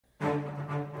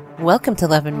Welcome to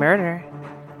Love and Murder.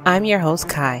 I'm your host,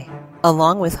 Ky,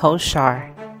 along with host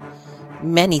Char.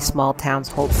 Many small towns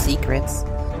hold secrets.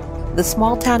 The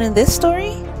small town in this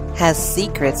story has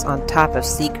secrets on top of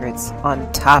secrets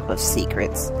on top of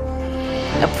secrets.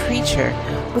 A preacher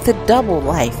with a double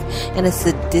life and a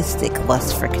sadistic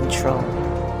lust for control.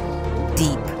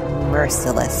 Deep,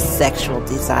 merciless sexual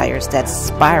desires that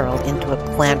spiral into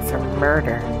a plan for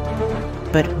murder.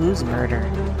 But whose murder?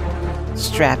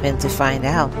 Strap in to find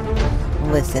out.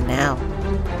 Listen now.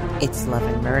 It's Love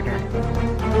and Murder.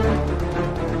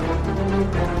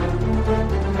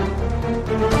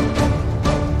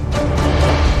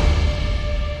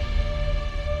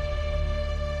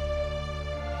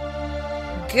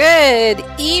 Good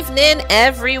evening,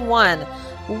 everyone.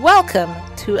 Welcome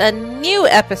to a new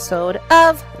episode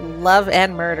of Love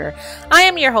and Murder. I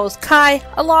am your host, Ky,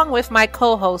 along with my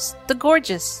co-host, the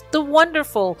gorgeous, the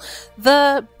wonderful,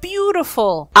 the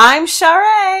beautiful. I'm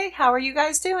Share. How are you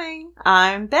guys doing?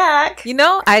 I'm back. You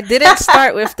know, I didn't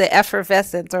start with the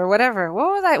effervescent or whatever.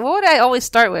 What would I always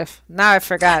start with? Now I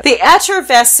forgot. The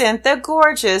effervescent, the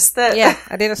gorgeous, Yeah,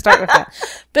 I didn't start with that.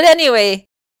 But anyway,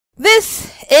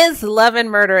 this is Love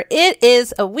and Murder. It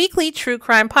is a weekly true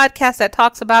crime podcast that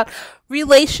talks about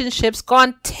relationships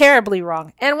gone terribly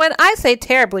wrong. And when I say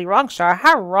terribly wrong, Char,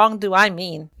 how wrong do I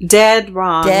mean? Dead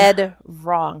wrong. Dead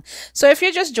wrong. So if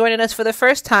you're just joining us for the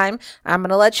first time, I'm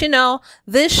going to let you know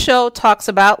this show talks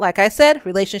about, like I said,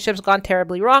 relationships gone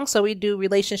terribly wrong. So we do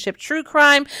relationship true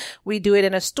crime. We do it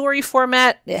in a story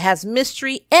format. It has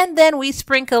mystery. And then we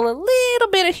sprinkle a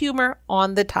little bit of humor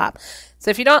on the top.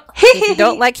 So if you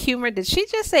don't like humor, did she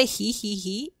just say he, he,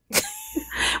 he?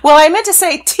 Well, I meant to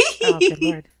say tee, Oh, good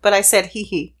Lord. but I said hee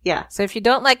hee. Yeah. So if you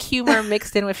don't like humor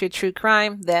mixed in with your true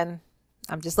crime, then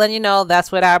I'm just letting you know that's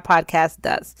what our podcast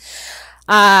does.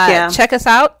 Check us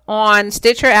out on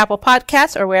Stitcher, Apple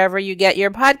Podcasts, or wherever you get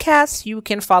your podcasts. You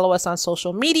can follow us on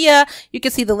social media. You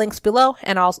can see the links below,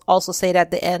 and I'll also say it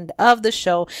at the end of the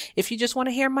show. If you just want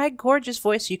to hear my gorgeous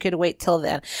voice, you could wait till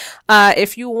then.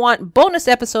 If you want bonus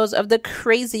episodes of the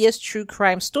craziest true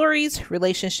crime stories,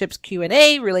 relationships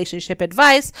Q&A, relationship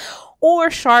advice,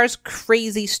 or Char's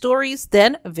crazy stories,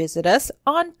 then visit us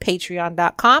on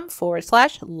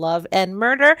patreon.com/love and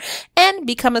murder and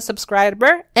become a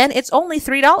subscriber. And it's only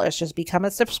 $3. Just become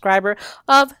a subscriber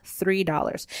of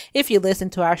 $3. If you listen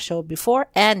to our show before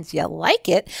and you like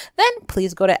it, then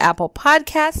please go to Apple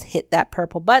Podcasts, hit that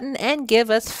purple button, and give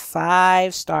us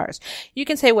 5 stars. You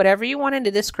can say whatever you want in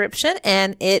the description,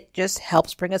 and it just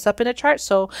helps bring us up in the chart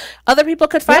so other people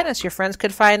could find us. Your friends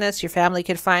could find us. Your family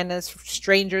could find us.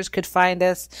 Strangers could find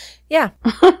us. Yeah.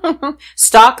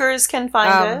 Stalkers can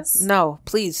find us. No,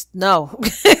 please, no.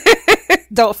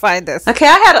 Don't find us. Okay,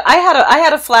 I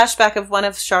had a flashback of one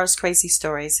of Char's crazy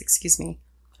stories. Excuse me.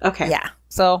 Okay. Yeah.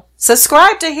 So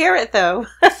subscribe to hear it though.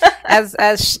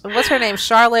 as what's her name?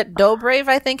 Charlotte Dobrave,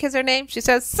 I think is her name. She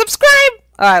says, subscribe.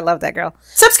 Oh, I love that girl.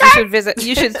 Subscribe.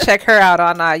 You should check her out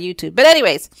on YouTube. But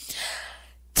anyways,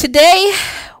 today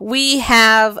we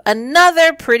have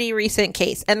another pretty recent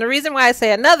case. And the reason why I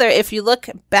say another, if you look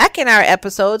back in our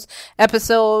episodes,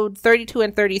 episode 32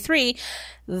 and 33,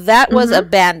 that was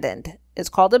abandoned. It's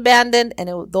called Abandoned, and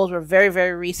those were very,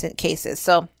 very recent cases.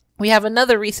 So we have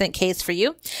another recent case for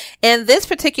you. And this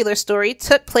particular story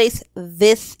took place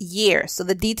this year. So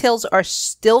the details are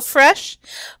still fresh,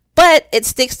 but it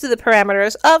sticks to the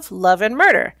parameters of Love and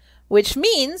Murder, which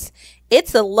means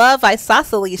it's a love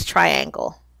isosceles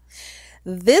triangle.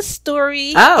 This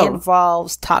story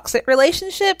involves toxic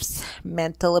relationships,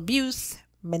 mental abuse,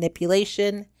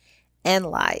 manipulation, and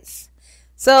lies.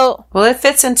 So, well, it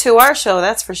fits into our show,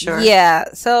 that's for sure. Yeah.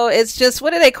 So it's just,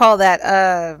 what do they call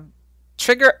that?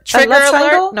 Trigger alert?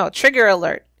 Triangle? No, trigger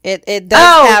alert. It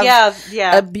does have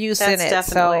abuse in it.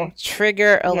 Definitely. So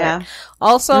trigger alert. Yeah.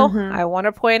 Also, I want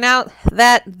to point out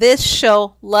that this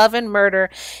show, Love and Murder,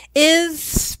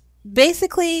 is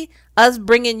basically us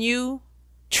bringing you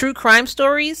true crime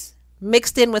stories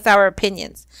mixed in with our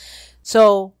opinions.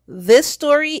 So this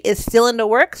story is still in the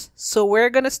works. So we're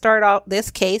going to start out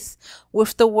this case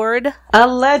with the word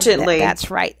allegedly. That's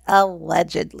right.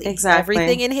 Allegedly. Exactly.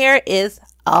 Everything in here is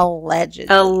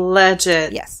allegedly.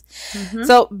 Alleged. Yes.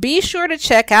 So be sure to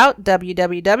check out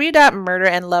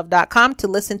www.murderandlove.com to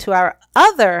listen to our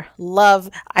other Love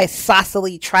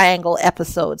Isosceles Triangle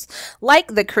episodes,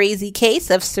 like the crazy case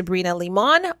of Sabrina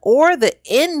Limon or the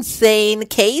insane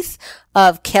case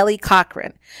of Kelly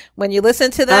Cochran. When you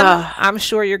listen to them, I'm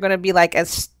sure you're going to be like as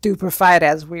stupefied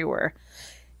as we were.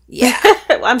 Yeah.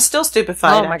 I'm still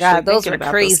stupefied. Oh my God. Those are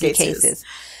crazy cases.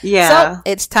 Yeah. So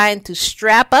it's time to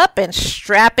strap up and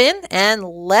strap in, and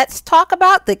let's talk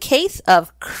about the case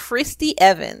of Kristie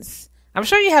Evans. I'm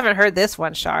sure you haven't heard this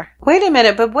one, Char. Wait a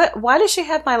minute, but why does she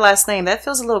have my last name? That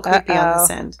feels a little creepy on this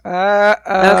end.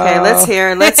 Uh-oh. Okay, let's hear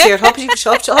it.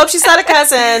 Hope she's not a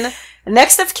cousin,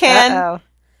 next of kin,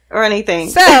 or anything.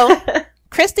 So,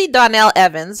 Kristie Donnell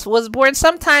Evans was born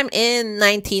sometime in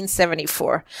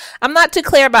 1974. I'm not too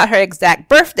clear about her exact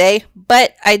birthday,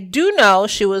 but I do know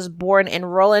she was born in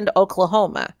Roland,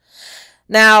 Oklahoma.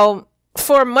 Now,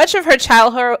 for much of her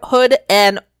childhood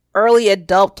and early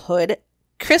adulthood,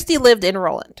 Kristie lived in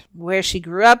Roland, where she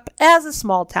grew up as a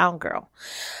small town girl.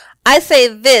 I say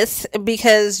this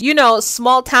because,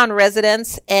 small town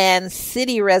residents and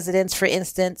city residents, for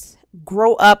instance,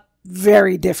 grow up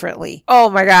very differently. Oh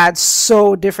my God,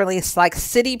 so differently. It's like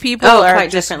city people are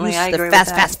quite just differently. used I to agree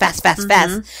fast, with that.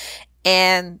 fast.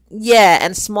 And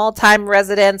and small time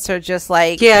residents are just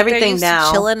like, everything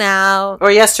now, chilling out.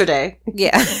 Or yesterday.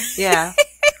 Yeah. Yeah.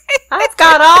 I've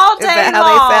got all day Is that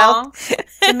long how they sound?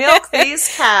 to milk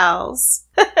these cows.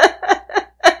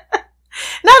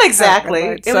 Not exactly.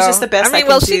 It was just the best I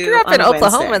could do. She grew up in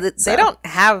Oklahoma. Wednesday, they don't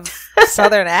have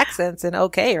southern accents in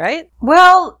OK, right?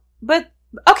 Well, but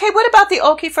okay, what about the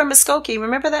Okie from Muskogee?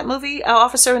 Remember that movie,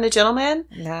 Officer and a Gentleman?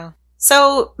 No.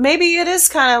 So maybe it is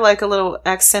kind of like a little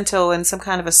accento and some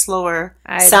kind of a slower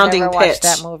sounding pitch. I never watched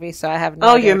that movie, so I have no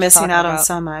idea. Oh, you're missing out on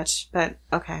so much, but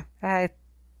okay. I'm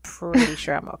pretty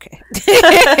sure I'm okay.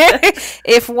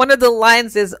 If one of the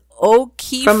lines is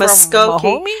Okie from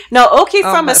Muskogee. No, Okie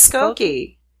from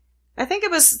Muskogee. I think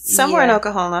it was somewhere in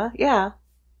Oklahoma. Yeah.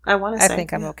 I want to say. I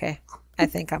think I'm okay. I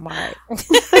think I'm all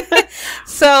right.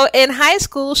 So in high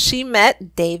school, she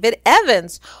met David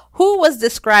Evans, who was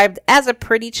described as a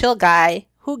pretty chill guy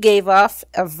who gave off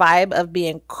a vibe of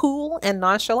being cool and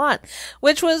nonchalant,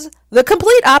 which was the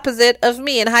complete opposite of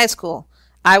me in high school.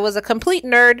 I was a complete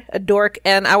nerd, a dork,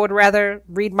 and I would rather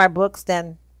read my books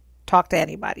than talk to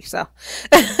anybody. So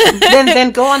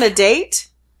then go on a date?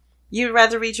 You'd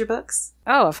rather read your books?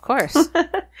 Oh, of course.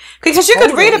 Because you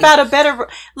could read about a better...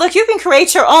 Look, you can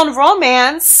create your own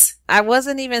romance. I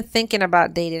wasn't even thinking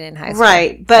about dating in high school.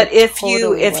 Right. But if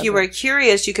you were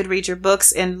curious, you could read your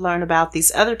books and learn about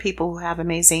these other people who have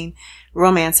amazing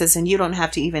romances, and you don't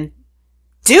have to even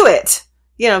do it.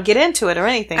 Get into it or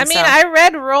anything. I mean, I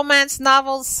read romance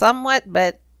novels somewhat,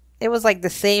 but it was like the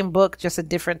same book, just a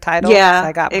different title. Yeah, so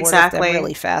I got bored of them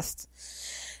really fast.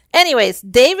 Anyways,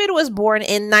 David was born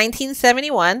in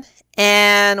 1971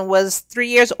 and was 3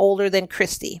 years older than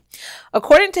Kristie.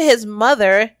 According to his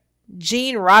mother,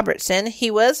 Jean Robertson,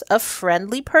 he was a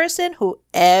friendly person who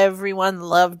everyone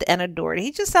loved and adored.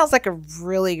 He just sounds like a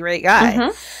really great guy.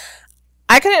 Mm-hmm.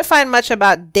 I couldn't find much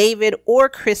about David or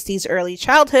Kristie's early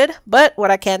childhood, but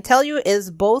what I can tell you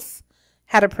is both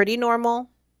had a pretty normal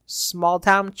small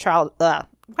town child.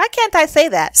 Why can't I say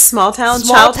that? Small town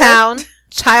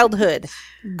childhood.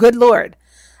 Good Lord.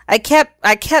 I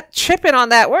kept tripping on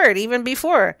that word even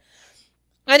before.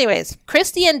 Anyways,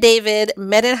 Kristie and David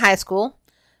met in high school,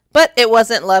 but it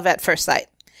wasn't love at first sight.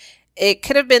 It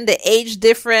could have been the age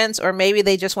difference, or maybe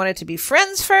they just wanted to be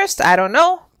friends first. I don't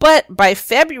know. But by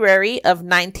February of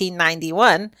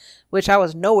 1991, which I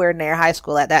was nowhere near high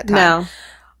school at that time,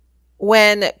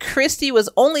 when Kristie was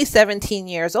only 17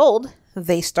 years old,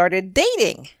 they started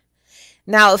dating.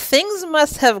 Now, things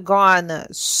must have gone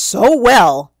so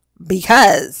well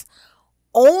because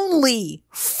only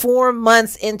 4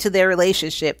 months into their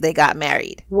relationship, they got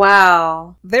married.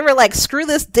 Wow. They were like, screw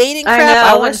this dating crap.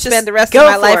 I want to spend the rest of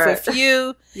my life with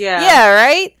you. Yeah,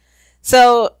 right?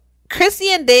 So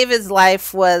Kristie and David's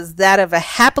life was that of a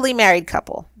happily married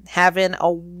couple, having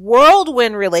a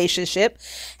whirlwind relationship,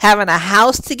 having a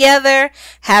house together,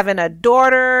 having a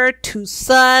daughter, 2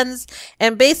 sons,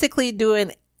 and basically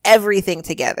doing everything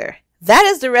together. That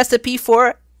is the recipe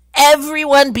for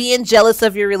everyone being jealous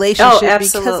of your relationship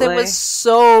because it was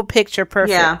so picture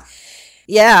perfect.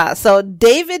 Yeah. So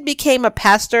David became a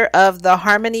pastor of the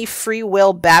Harmony Free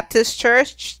Will Baptist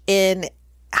Church in,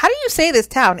 how do you say this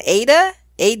town? Ada?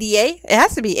 ADA? It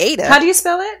has to be Ada. How do you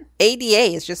spell it?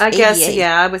 ADA is just I ADA. guess,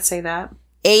 I would say that.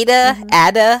 Ada,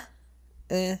 Ada.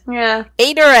 Yeah.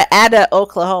 Ada or Ada,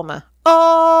 Oklahoma.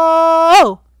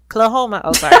 Oh, Oklahoma.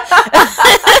 Oh, sorry.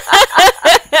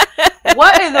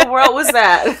 What in the world was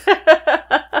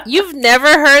that? You've never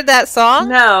heard that song?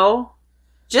 No.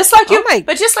 Just like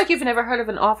you've never heard of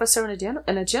an officer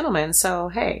and a gentleman. So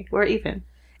hey, we're even.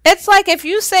 It's like if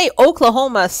you say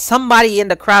Oklahoma, somebody in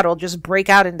the crowd will just break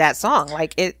out in that song.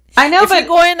 Like it. I know,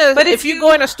 if you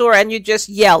go in a store and you just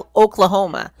yell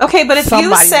Oklahoma, okay, but if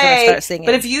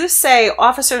you say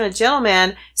officer and a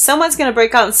gentleman, someone's going to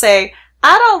break out and say,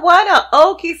 "I don't want a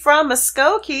Okie from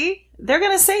Muskogee." They're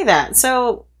going to say that.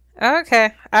 So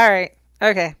okay, all right,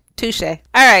 okay, touche. All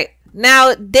right,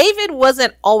 Now, David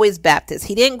wasn't always Baptist.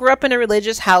 He didn't grow up in a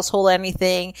religious household or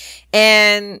anything.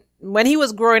 And when he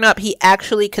was growing up, he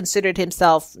actually considered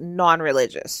himself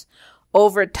non-religious.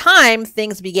 Over time,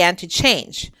 things began to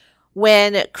change.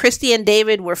 When Kristie and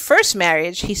David were first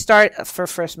married, he started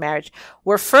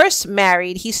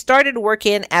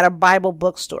working at a Bible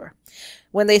bookstore.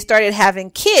 When they started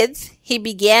having kids, he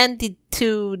began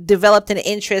to develop an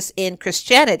interest in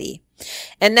Christianity.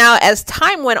 And now, as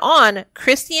time went on,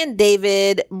 Kristie and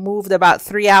David moved about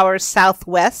 3 hours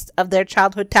southwest of their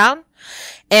childhood town.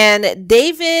 And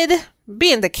David,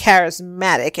 being the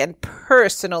charismatic and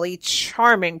personally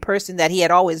charming person that he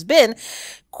had always been,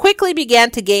 quickly began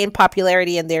to gain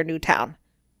popularity in their new town.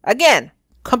 Again,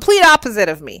 complete opposite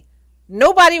of me.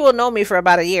 Nobody will know me for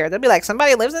about a year. They'll be like,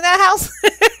 somebody lives in that house?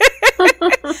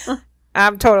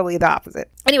 I'm totally the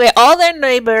opposite. Anyway, all their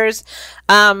neighbors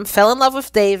fell in love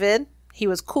with David. He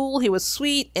was cool, he was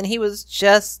sweet, and he was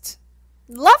just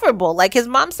lovable, like his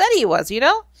mom said he was, you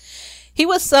know? He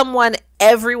was someone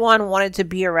everyone wanted to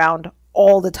be around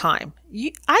all the time.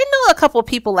 I know a couple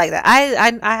people like that.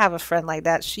 I have a friend like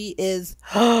that. She is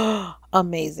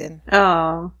amazing.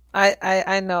 Oh.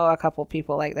 I know a couple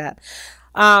people like that.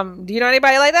 Do you know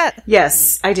anybody like that?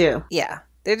 Yes, I do. Yeah.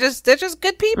 They're just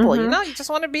good people, you know? You just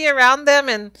want to be around them.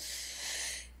 And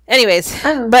anyways,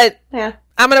 but yeah,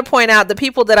 I'm going to point out the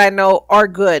people that I know are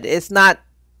good. It's not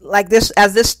like this.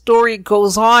 As this story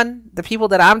goes on, the people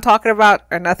that I'm talking about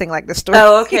are nothing like the story.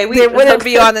 Oh, okay. They wouldn't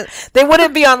be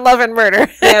on Love and Murder.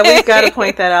 Yeah, we've got to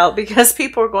point that out because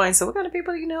people are going, so what kind of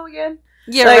people do you know again?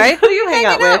 Yeah, like, right? Who do you hang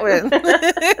out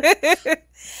with?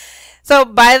 So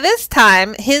by this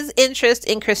time, his interest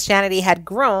in Christianity had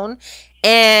grown,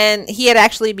 and he had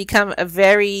actually become a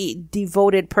very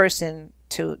devoted person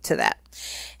to that.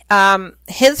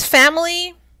 His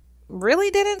family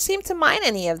really didn't seem to mind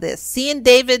any of this. Seeing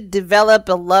David develop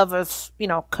a love of,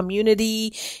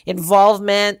 community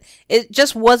involvement, it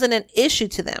just wasn't an issue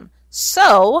to them.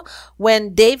 So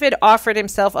when David offered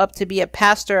himself up to be a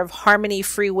pastor of Harmony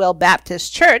Free Will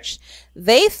Baptist Church,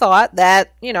 they thought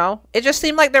that, it just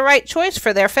seemed like the right choice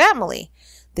for their family.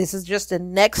 This is just the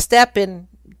next step in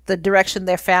the direction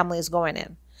their family is going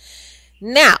in.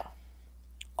 Now,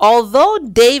 although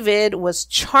David was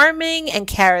charming and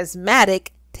charismatic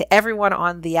to everyone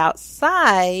on the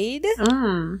outside,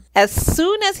 as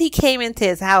soon as he came into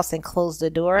his house and closed the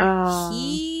door,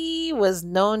 he was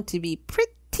known to be pretty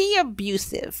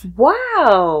abusive.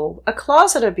 Wow. A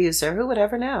closet abuser. Who would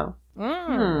ever know?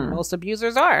 Most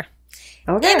abusers are.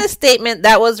 Okay. In a statement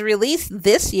that was released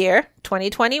this year,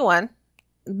 2021,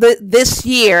 this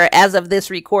year as of this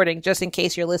recording, just in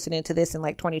case you're listening to this in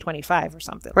like 2025 or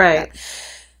something. Right. Like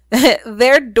that.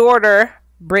 Their daughter,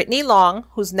 Brittany Long,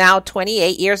 who's now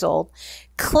 28 years old,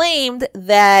 claimed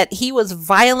that he was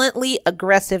violently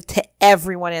aggressive to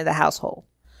everyone in the household.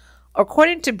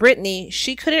 According to Brittany,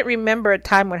 she couldn't remember a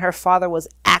time when her father was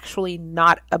actually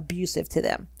not abusive to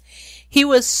them. He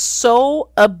was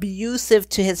so abusive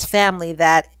to his family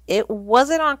that it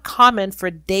wasn't uncommon for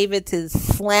David to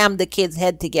slam the kids'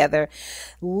 head together,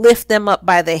 lift them up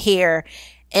by the hair,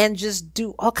 and just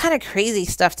do all kind of crazy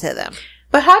stuff to them.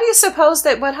 But how do you suppose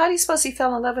he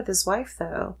fell in love with his wife,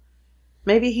 though?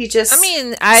 Maybe he just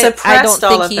I don't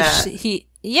think he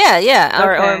Okay.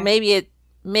 or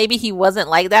maybe he wasn't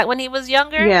like that when he was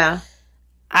younger. Yeah.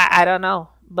 I don't know.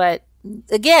 But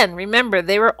again, remember,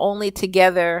 they were only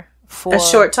together for a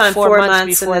short time, 4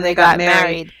 months before and then they got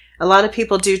married. A lot of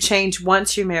people do change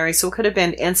once you marry, so it could have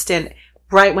been instant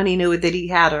right when he knew that he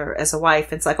had her as a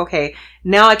wife. It's like, okay,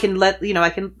 now I can I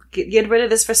can get rid of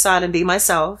this facade and be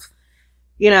myself.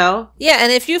 Yeah,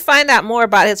 and if you find out more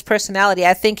about his personality,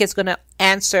 I think it's going to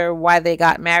answer why they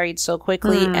got married so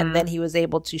quickly, and then he was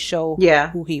able to show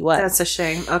who he was. That's a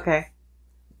shame. Okay.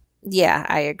 Yeah,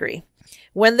 I agree.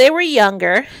 When they were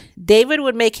younger, David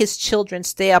would make his children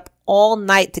stay up all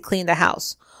night to clean the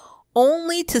house,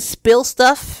 only to spill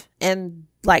stuff and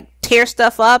tear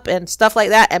stuff up and stuff like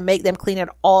that and make them clean it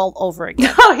all over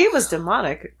again. Oh, he was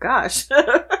demonic. Gosh.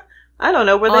 I don't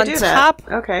know where they do that.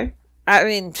 Okay. I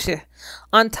mean,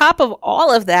 on top of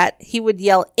all of that, he would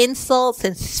yell insults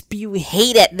and spew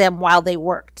hate at them while they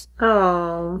worked.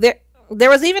 Oh. There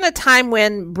was even a time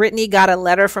when Brittany got a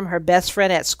letter from her best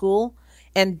friend at school,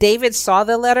 and David saw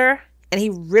the letter, and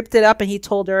he ripped it up, and he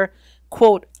told her,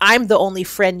 quote, "I'm the only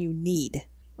friend you need."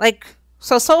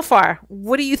 So far,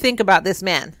 what do you think about this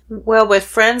man? Well, with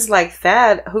friends like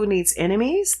that, who needs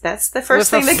enemies? That's the first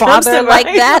thing that comes to mind.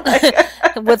 With a father like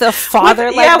that? With a father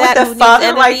like that? Yeah, with a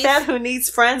father like that who needs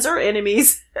friends or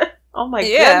enemies. Oh my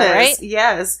goodness. Right?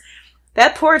 Yes.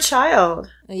 That poor child.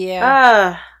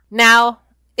 Yeah. Now,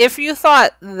 if you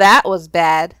thought that was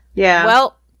bad, Yeah.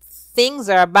 Well, things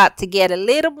are about to get a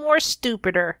little more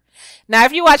stupider. Now,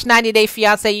 if you watch 90 Day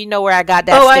Fiancé, you know where I got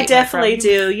that Oh, I statement definitely from.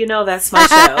 do. You know that's my show.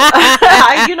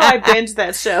 I binged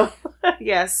that show.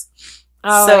 Yes.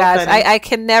 Oh so my gosh, funny. I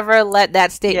can never let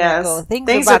that statement go.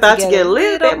 Things are about to get a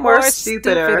little bit more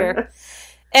stupider.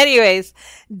 Anyways,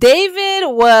 David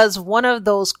was one of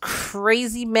those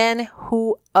crazy men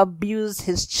who abused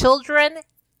his children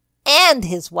and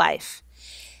his wife.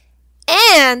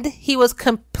 And he was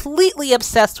completely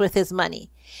obsessed with his money.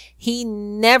 He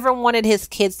never wanted his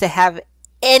kids to have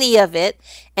any of it.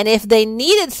 And if they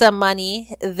needed some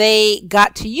money, they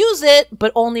got to use it,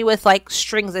 but only with like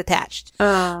strings attached.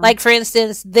 Like, for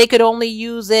instance, they could only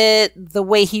use it the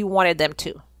way he wanted them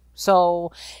to.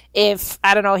 So if,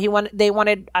 I don't know, they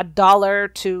wanted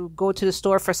 $1 to go to the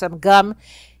store for some gum,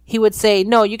 he would say,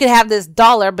 no, you can have this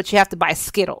 $1, but you have to buy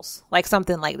Skittles. Like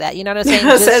something like that. You know what I'm saying?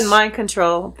 Just mind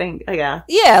control thing. Yeah.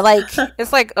 Yeah, like,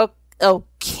 it's like,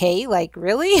 okay, like,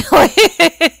 really?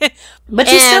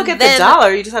 But you still get the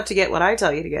 $1. You just have to get what I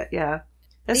tell you to get. Yeah.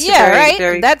 That's right?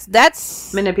 Very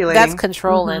that's manipulating. That's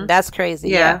controlling. That's crazy.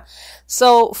 Yeah.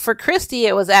 So for Kristie,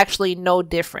 it was actually no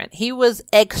different. He was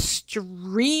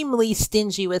extremely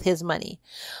stingy with his money.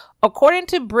 According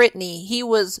to Brittany, he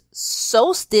was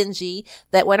so stingy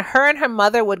that when her and her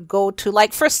mother would go to,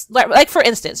 like for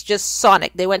instance, just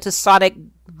Sonic. They went to Sonic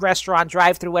restaurant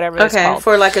drive-through, whatever it's called. Okay,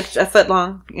 for like a foot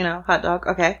long, hot dog.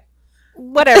 Okay.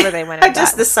 Whatever they went and I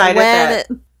just decided that.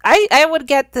 I would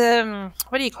get the,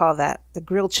 what do you call that? The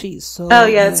grilled cheese. So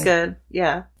yeah, it's good.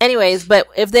 Yeah. Anyways, but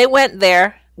if they went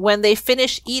there, when they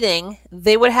finished eating,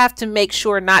 they would have to make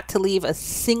sure not to leave a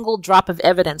single drop of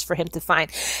evidence for him to find.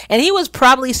 And he was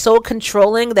probably so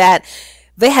controlling that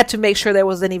they had to make sure there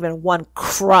wasn't even one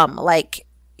crumb. Like,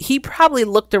 he probably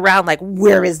looked around like,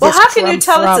 where is this crumb? Well, how can you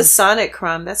tell it's a Sonic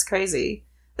crumb? That's crazy.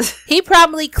 He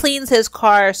probably cleans his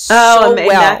car so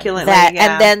well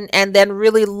that, and then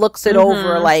really looks it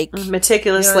over like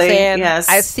meticulously. Yes,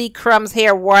 I see crumbs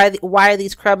here. Why are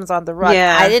these crumbs on the rug?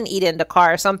 I didn't eat in the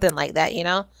car, or something like that.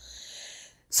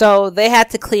 So they had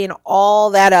to clean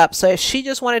all that up. So if she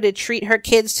just wanted to treat her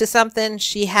kids to something,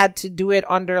 she had to do it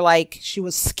under, like, she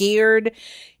was scared.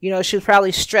 She was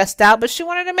probably stressed out, but she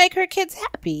wanted to make her kids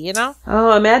happy,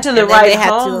 Oh, imagine the ride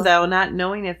home, though, not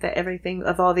knowing if everything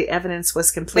of all the evidence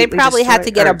was completely They probably had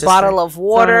to get a bottle of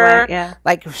water,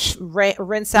 like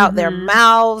rinse out their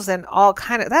mouths and all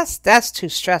kind of, that's too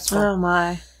stressful. Oh,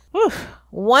 my. Whew.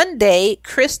 One day,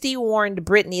 Kristie warned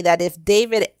Brittany that if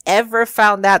David ever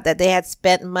found out that they had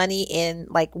spent money in,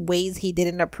 like, ways he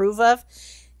didn't approve of,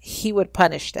 he would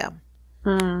punish them.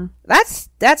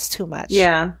 That's too much.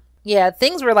 Yeah. Yeah,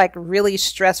 things were, like, really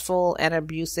stressful and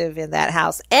abusive in that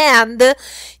house. And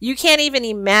you can't even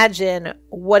imagine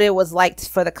what it was like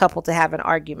for the couple to have an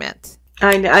argument.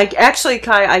 I actually,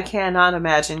 Ky, I cannot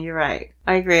imagine. You're right.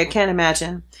 I agree. I can't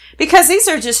imagine. Because these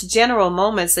are just general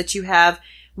moments that you have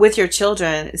with your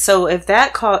children. So if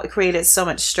that created so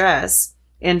much stress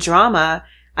and drama,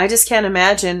 I just can't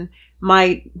imagine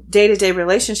my day-to-day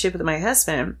relationship with my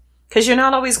husband. Because you're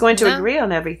not always going to agree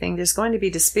on everything. There's going to be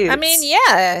disputes. I mean,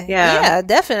 yeah,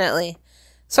 definitely.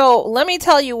 So let me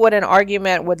tell you what an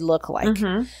argument would look like.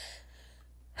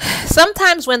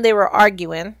 Sometimes when they were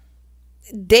arguing,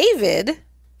 David,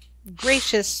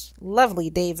 gracious, lovely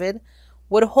David,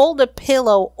 would hold a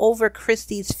pillow over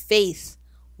Kristie's face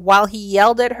while he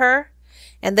yelled at her,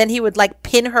 and then he would, like,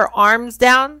 pin her arms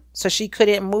down so she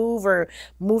couldn't move or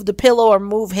move the pillow or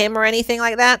move him or anything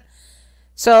like that.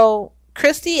 So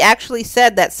Kristie actually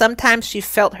said that sometimes she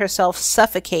felt herself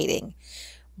suffocating,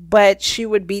 but she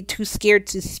would be too scared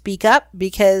to speak up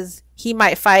because he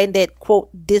might find it,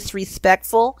 quote,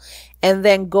 disrespectful, and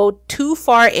then go too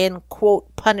far in,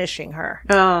 quote, punishing her.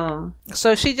 Oh.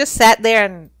 So she just sat there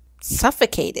and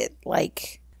suffocated.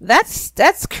 Like,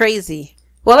 that's crazy.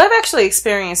 Well, I've actually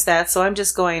experienced that, so I'm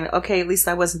just going, okay, at least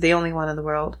I wasn't the only one in the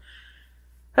world.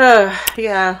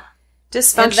 Yeah.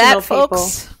 Dysfunctional and that, people.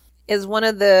 Folks, is one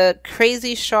of the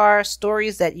Crazy Char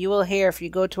stories that you will hear if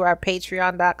you go to our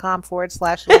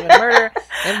patreon.com/live-and-murder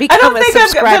and become a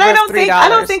subscriber of $3. I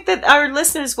don't think that our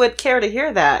listeners would care to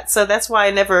hear that, so that's why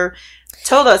I never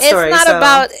told that story.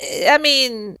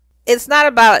 It's not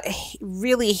about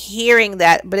really hearing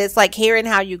that, but it's like hearing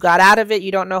how you got out of it.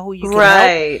 You don't know who you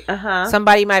can help.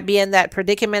 Somebody might be in that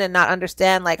predicament and not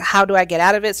understand, like, how do I get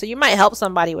out of it? So you might help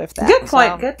somebody with that. Good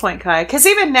point, Ky. Because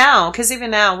even now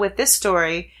with this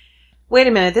story, wait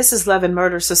a minute, this is love and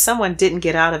murder, so someone didn't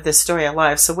get out of this story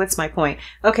alive. So what's my point?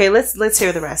 Okay, let's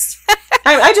hear the rest.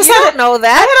 I just don't know that.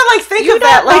 I had to, like, think of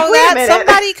that. Like, wait a minute.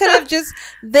 Somebody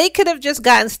could have just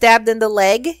gotten stabbed in the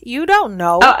leg. You don't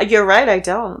know. Oh, you're right. I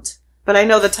don't. But I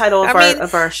know the title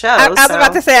of our show. I was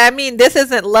about to say, I mean, this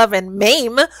isn't Love and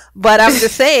Maim, but I'm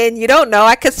just saying, you don't know.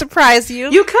 I could surprise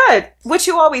you. You could, which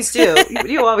you always do.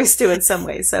 You always do in some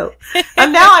ways. So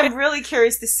now I'm really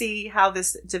curious to see how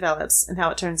this develops and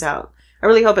how it turns out. I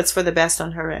really hope it's for the best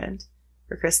on her end,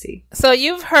 for Kristie. So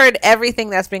you've heard everything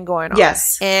that's been going on.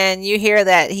 Yes. And you hear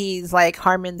that he's like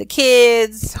harming the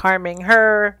kids, harming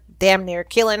her, damn near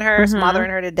killing her,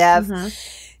 smothering her to death.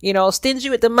 You know,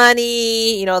 stingy with the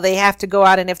money. You know, they have to go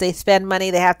out, and if they spend money,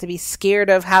 they have to be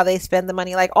scared of how they spend the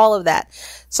money, like all of that.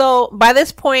 So by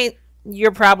this point,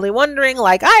 you're probably wondering,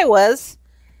 like I was,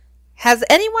 has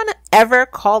anyone ever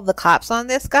called the cops on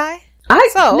this guy? I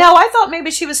thought maybe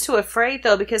she was too afraid,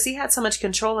 though, because he had so much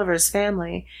control over his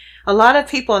family. A lot of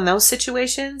people in those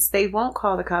situations, they won't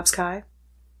call the cops, Ky.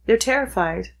 They're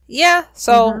terrified. Yeah,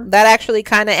 so that actually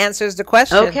kind of answers the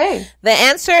question. Okay. The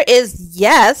answer is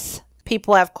yes.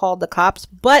 People have called the cops,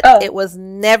 but it was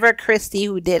never Kristie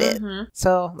who did it.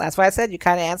 So that's why I said you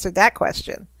kind of answered that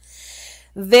question.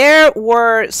 There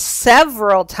were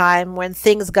several times when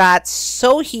things got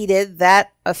so heated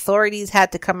that authorities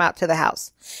had to come out to the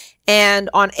house. And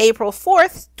on April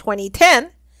 4th, 2010,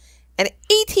 an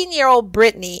 18-year-old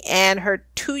Brittany and her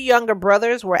two younger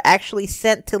brothers were actually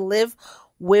sent to live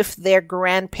with their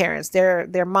grandparents,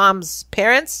 their mom's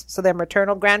parents, so their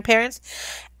maternal grandparents,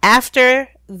 after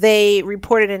they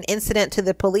reported an incident to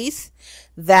the police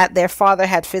that their father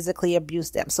had physically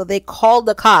abused them. So they called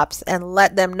the cops and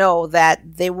let them know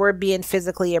that they were being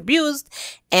physically abused,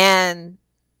 and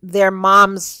their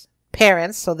mom's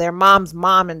parents, so their mom's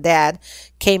mom and dad,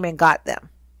 came and got them.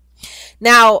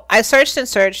 Now, I searched and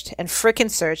frickin'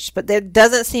 searched, but there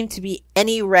doesn't seem to be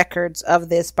any records of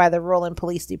this by the Roland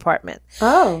Police Department.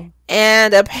 Oh.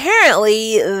 And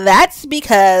apparently that's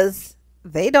because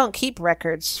they don't keep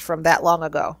records from that long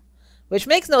ago, which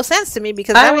makes no sense to me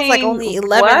because that was like only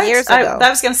 11 years ago. I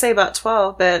was going to say about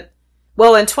 12, but,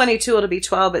 well, in 22 it'll be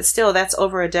 12, but still that's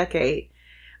over a decade.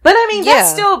 But I mean,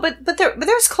 that's still, but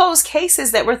there's closed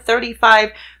cases that were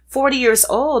 35, 40 years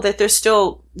old that they're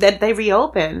still, that they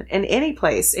reopen in any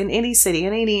place, in any city,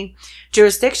 in any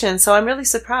jurisdiction. So I'm really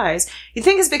surprised. You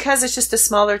think it's because it's just a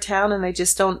smaller town and they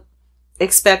just don't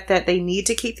expect that they need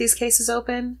to keep these cases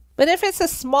open? But if it's a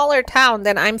smaller town,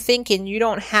 then I'm thinking you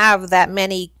don't have that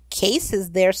many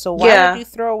cases there. So why would you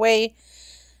throw away?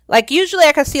 Like, usually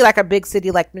I could see like a big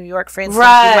city like New York, for instance.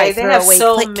 Right. They have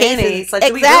so many. Cases. It's like,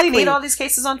 do we really need all these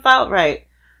cases on file? Right.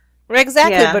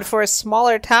 Exactly. Yeah. But for a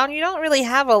smaller town, you don't really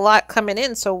have a lot coming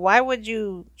in. So why would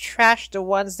you trash the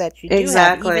ones that you do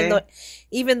have?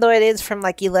 Even though it is from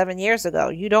like 11 years ago,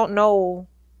 you don't know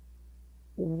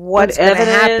what's going to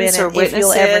happen or if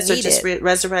you'll ever need or just it.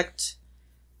 Resurrect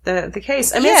the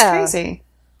case. I mean, it's crazy.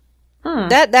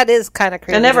 That is kind of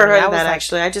crazy. I never heard of that,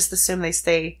 actually. I just assume they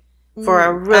stay for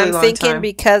a really long time. I'm thinking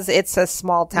because it's a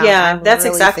small town. Yeah, that's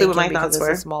really exactly what my thoughts were.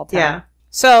 It's a small town. Yeah.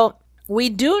 So we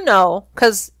do know,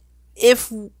 because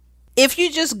if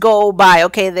you just go by,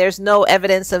 okay, there's no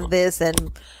evidence of this,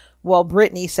 and well,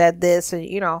 Brittany said this, and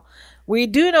we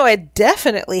do know it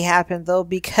definitely happened though,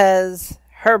 because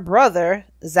her brother,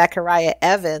 Zachariah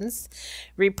Evans,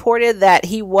 reported that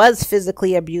he was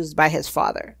physically abused by his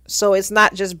father. So it's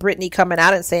not just Brittany coming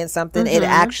out and saying something, it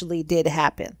actually did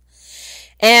happen.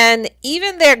 And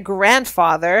even their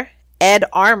grandfather, Ed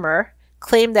Armour,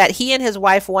 claimed that he and his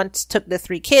wife once took the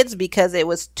 3 kids because it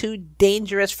was too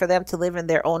dangerous for them to live in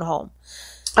their own home.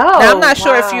 Oh, now, I'm not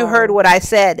sure if you heard what I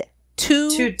said.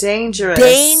 Too dangerous.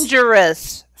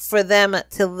 Dangerous for them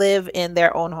to live in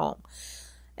their own home.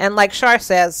 And like Char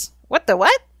says, what the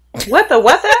what? What the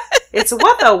what the? It's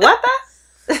what the what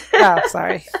the? Oh,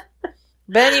 sorry.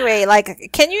 But anyway, like,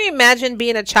 can you imagine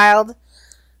being a child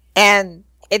and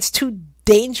it's too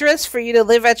dangerous for you to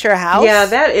live at your house? Yeah,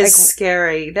 that is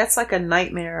scary. That's like a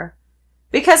nightmare.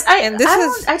 Because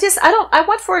I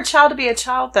want for a child to be a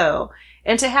child though,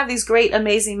 and to have these great,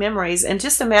 amazing memories. And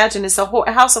just imagine it's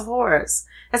a house of horrors.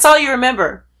 That's all you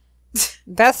remember.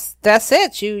 That's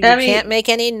it. You can't make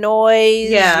any noise.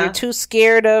 Yeah. You're too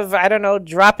scared of, I don't know,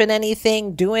 dropping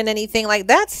anything, doing anything like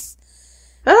that's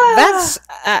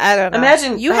I don't know.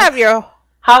 Imagine you have your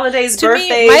holidays,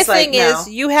 birthdays. My thing is,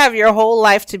 you have your whole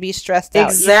life to be stressed out.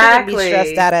 Exactly. You shouldn't be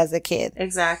stressed out as a kid.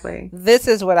 Exactly. This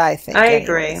is what I think. I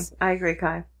agree,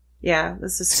 Ky. Yeah,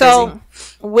 this is crazy. So,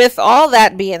 with all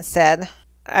that being said,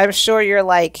 I'm sure you're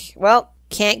like, well,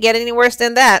 can't get any worse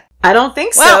than that. I don't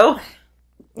think so.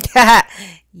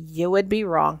 You would be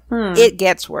wrong. It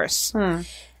gets worse.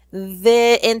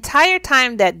 The entire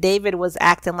time that David was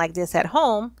acting like this at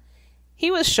home,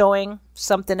 he was showing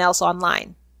something else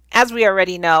online. As we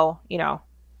already know,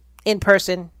 in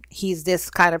person, he's this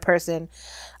kind of person.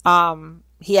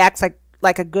 he acts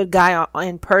like a good guy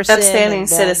in person, upstanding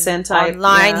citizen type.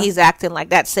 Online, he's acting like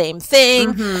that same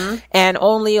thing, and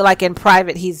only like in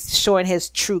private, he's showing his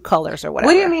true colors or whatever.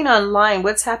 What do you mean online?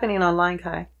 What's happening online,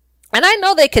 Ky? And I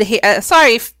know they could hear.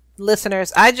 Sorry,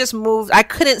 listeners. I just moved. I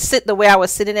couldn't sit the way I was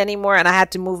sitting anymore, and I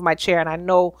had to move my chair. And I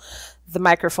know the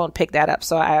microphone picked that up,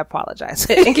 so I apologize.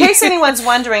 In case anyone's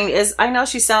wondering, I know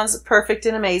she sounds perfect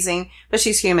and amazing, but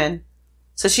she's human,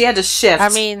 so she had to shift. I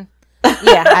mean.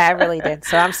 Yeah, I really did.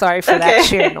 So I'm sorry for that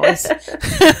chair noise.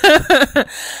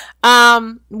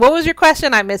 What was your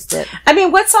question? I missed it. I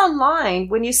mean, what's online?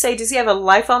 When you say, does he have a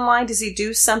life online? Does he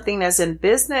do something as in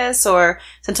business or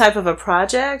some type of a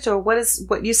project? Or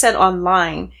what you said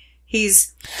online?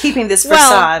 He's keeping this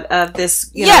facade of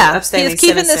this, upstanding he's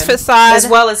keeping citizen, this facade as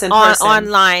well as in person.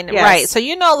 Online, yes. Right?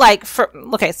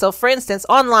 So so for instance,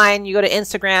 online, you go to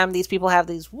Instagram. These people have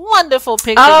these wonderful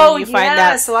pictures. Oh, and you find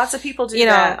out, lots of people do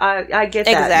that. I get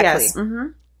that. Exactly. Yes. Mm-hmm.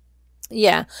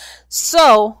 Yeah.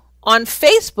 So on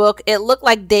Facebook, it looked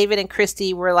like David and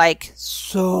Kristie were like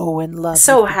so in love,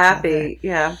 so with happy, each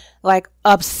other. Like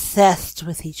obsessed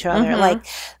with each other. Like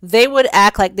they would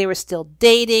act like they were still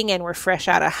dating and were fresh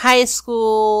out of high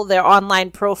school. Their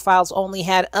online profiles only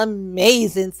had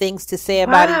amazing things to say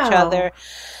about each other.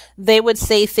 They would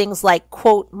say things like,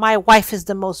 quote, "My wife is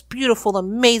the most beautiful,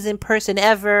 amazing person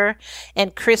ever."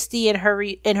 And Kristie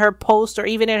in her post or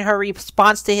even in her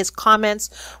response to his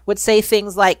comments would say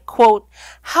things like, quote,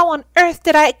 "How on earth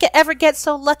did I ever get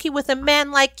so lucky with a man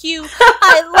like you?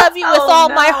 I love you with all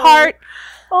my heart."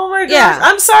 Oh my gosh. Yeah.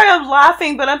 I'm sorry I'm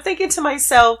laughing, but I'm thinking to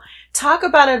myself, talk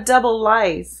about a double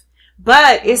life.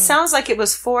 But it sounds like it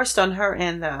was forced on her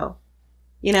end though.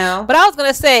 You know? But I was going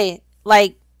to say,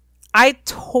 like, I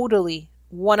totally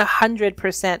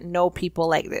 100% know people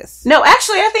like this. No,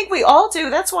 actually, I think we all do.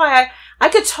 That's why I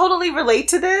could totally relate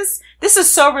to this. This is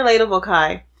so relatable,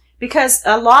 Ky, because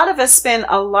a lot of us spend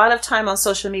a lot of time on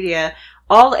social media,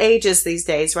 all ages these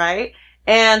days, right?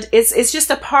 And it's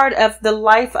just a part of the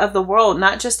life of the world,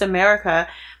 not just America.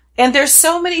 And there's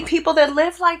so many people that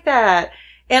live like that.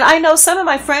 And I know some of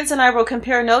my friends and I will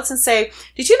compare notes and say,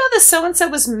 did you know that so-and-so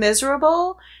was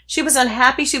miserable? She was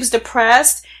unhappy. She was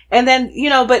depressed. And then,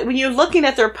 but when you're looking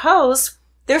at their posts,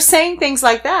 they're saying things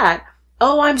like that.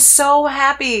 Oh, I'm so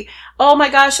happy. Oh my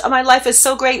gosh, my life is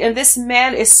so great. And this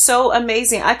man is so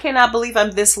amazing. I cannot believe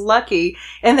I'm this lucky.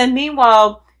 And then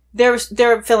meanwhile, they're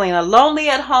feeling lonely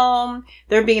at home.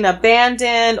 They're being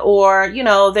abandoned or,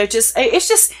 it's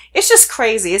just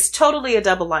crazy. It's totally a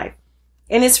double life.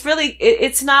 And it's really,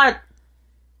 it's not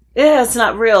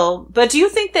real. But do you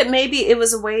think that maybe it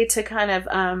was a way to kind of,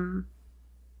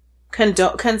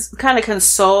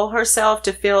 console herself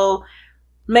to feel,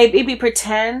 maybe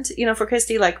pretend, for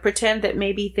Kristie, like pretend that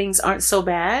maybe things aren't so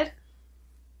bad?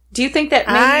 Do you think that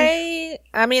maybe?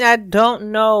 I mean, I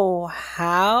don't know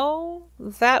how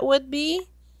that would be.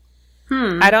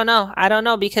 I don't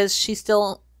know because she's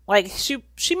still like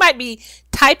she might be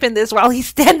typing this while he's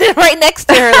standing right next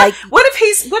to her. Like, what if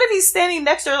he's standing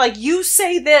next to her? Like, you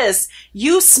say this,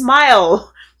 you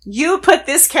smile, you put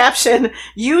this caption,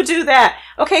 you do that.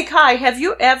 Okay, Ky, have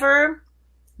you ever?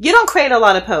 You don't create a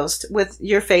lot of posts with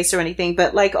your face or anything,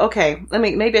 but like, okay,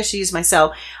 maybe I should use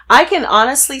myself. I can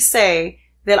honestly say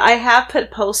that I have put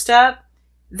posts up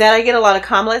that I get a lot of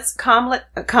comments.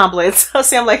 I'll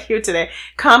say I'm like you today.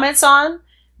 Comments on,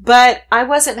 but I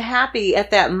wasn't happy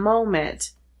at that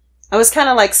moment. I was kind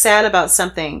of like sad about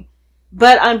something,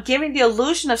 but I'm giving the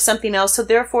illusion of something else. So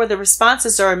therefore the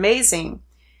responses are amazing.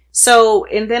 So,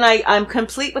 and then I'm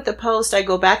complete with the post. I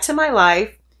go back to my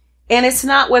life and it's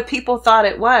not what people thought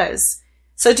it was.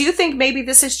 So do you think maybe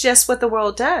this is just what the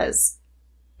world does?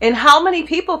 And how many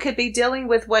people could be dealing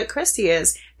with what Kristie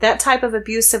is? That type of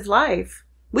abusive life.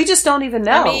 We just don't even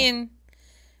know. I mean,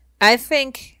 I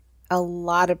think a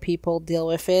lot of people deal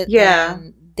with it. Yeah.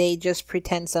 And they just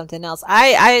pretend something else.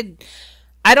 I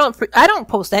don't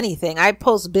post anything. I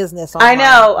post business online.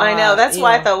 I know. That's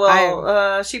why I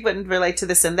thought, she wouldn't relate to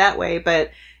this in that way,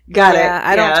 but got it.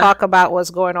 I don't talk about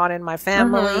what's going on in my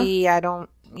family. I don't,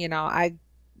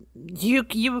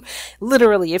 you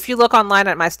literally, if you look online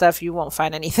at my stuff, you won't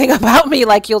find anything about me.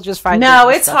 Like, you'll just find no,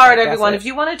 it's hard, like everyone. If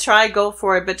you want to try, go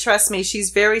for it. But trust me,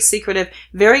 she's very secretive,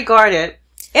 very guarded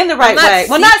in the right way.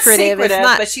 Well, not secretive,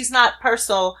 but she's not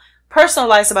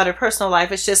personalized about her personal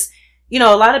life. It's just, a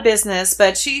lot of business,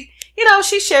 but she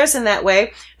shares in that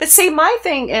way. But see, my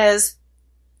thing is,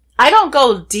 I don't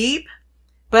go deep,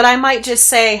 but I might just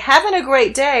say, having a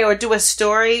great day, or do a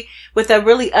story with a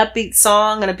really upbeat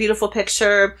song and a beautiful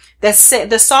picture. The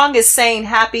song is saying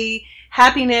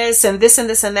happiness and this and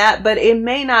this and that, but it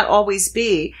may not always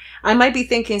be. I might be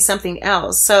thinking something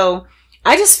else. So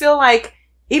I just feel like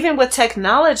even with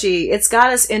technology, it's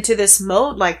got us into this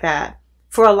mode like that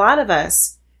for a lot of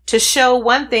us, to show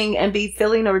one thing and be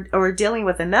feeling or dealing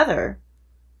with another.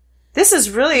 This is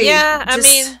really... Yeah, I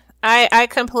mean, I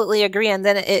completely agree. And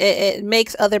then it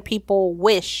makes other people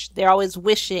wish. They're always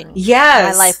wishing.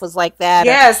 Yes. My life was like that.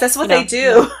 Yes, that's what they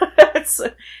do.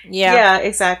 Yeah,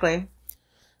 exactly.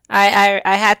 I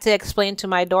had to explain to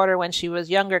my daughter when she was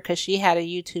younger, because she had a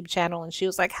YouTube channel, and she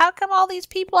was like, how come all these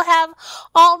people have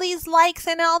all these likes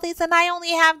and all these, and I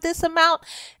only have this amount?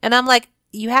 And I'm like,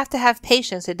 you have to have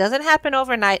patience. It doesn't happen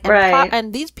overnight. And, right.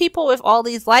 And these people with all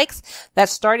these likes that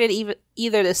started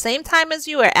either the same time as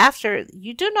you or after,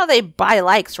 you do know they buy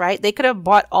likes, right? They could have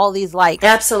bought all these likes.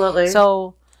 Absolutely.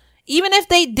 So even if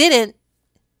they didn't,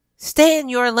 stay in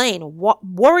your lane.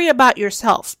 Worry about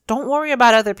yourself. Don't worry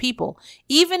about other people.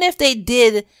 Even if they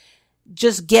did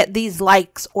just get these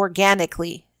likes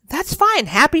organically, that's fine.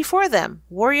 Happy for them.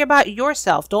 Worry about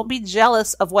yourself. Don't be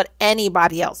jealous of what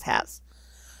anybody else has.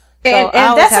 And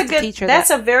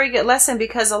that's a very good lesson,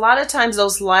 because a lot of times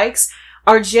those likes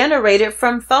are generated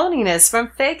from phoniness, from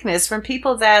fakeness, from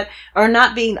people that are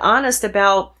not being honest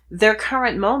about their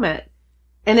current moment.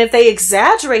 And if they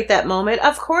exaggerate that moment,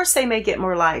 of course they may get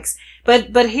more likes.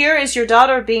 But here is your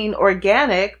daughter being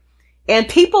organic, and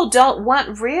people don't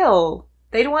want real.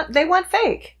 They want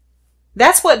fake.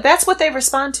 That's what they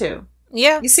respond to.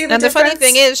 Yeah. You see the difference? The funny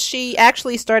thing is, she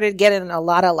actually started getting a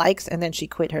lot of likes, and then she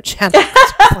quit her channel.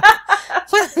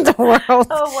 What in the world?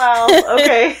 Oh, wow.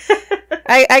 Okay.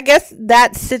 I guess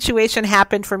that situation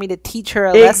happened for me to teach her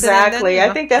a lesson. Exactly.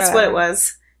 I think that's what it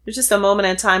was. It's just a moment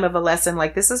in time of a lesson.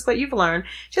 Like, this is what you've learned.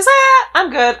 She's like,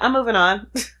 I'm good. I'm moving on.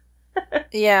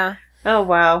 Yeah. Oh,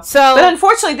 wow. But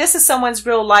unfortunately, this is someone's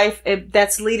real life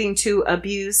that's leading to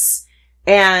abuse.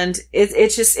 And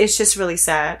it's just really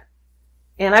sad.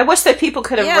 And I wish that people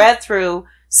could have read through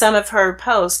some of her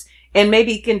posts and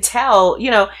maybe can tell,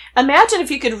 imagine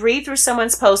if you could read through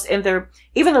someone's post and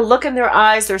even the look in their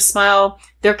eyes, their smile,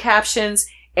 their captions,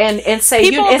 and say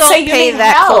people you don't pay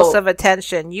that help. Close of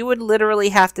attention. You would literally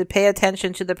have to pay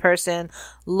attention to the person,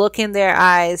 look in their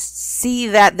eyes, see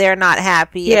that they're not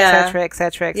happy, etc.,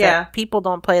 etc. Yeah. People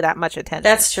don't pay that much attention.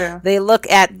 That's true. They look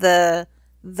at the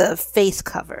face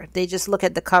cover. They just look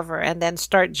at the cover and then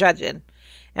start judging,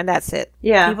 and that's it.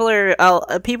 Yeah.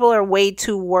 People are way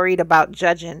too worried about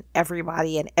judging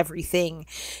everybody and everything,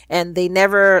 and they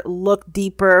never look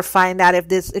deeper, find out if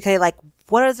this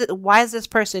what is it? Why is this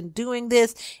person doing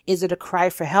this? Is it a cry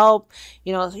for help?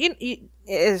 Well, you know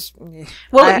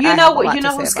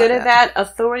who's good at that?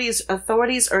 Authorities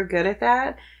are good at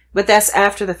that, but that's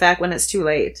after the fact, when it's too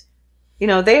late. They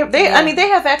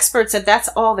have experts that that's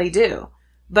all they do.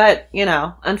 But,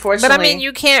 unfortunately. But I mean,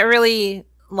 you can't really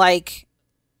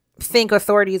think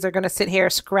authorities are going to sit here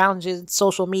scrounging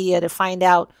social media to find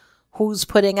out who's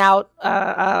putting out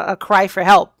a cry for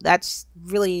help. That's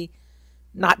really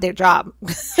not their job.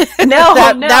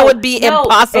 That would be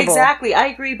impossible. Exactly. I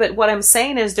agree. But what I'm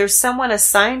saying is there's someone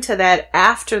assigned to that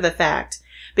after the fact,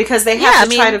 because they have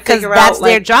to try to figure out. That's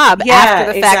their job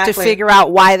after the fact, to figure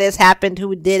out why this happened,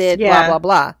 who did it, blah, blah,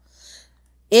 blah.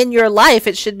 In your life,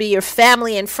 it should be your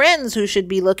family and friends who should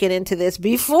be looking into this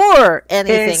before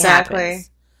anything happens.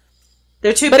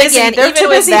 They're too busy. They're too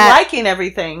busy liking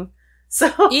everything.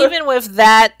 So even with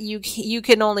that, you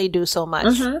can only do so much.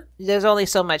 Mm-hmm. There's only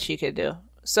so much you could do.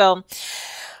 So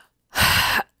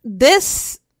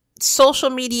this social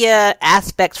media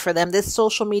aspect for them, this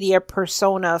social media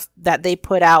persona that they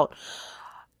put out,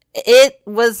 it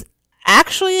was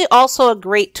actually also a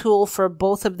great tool for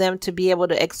both of them to be able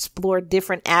to explore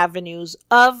different avenues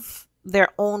of their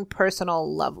own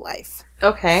personal love life.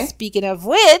 Okay. Speaking of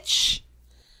which,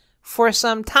 for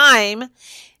some time,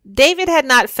 David had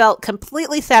not felt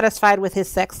completely satisfied with his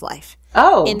sex life.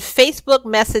 Oh. In Facebook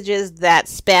messages that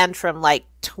spanned from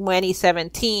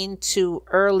 2017 to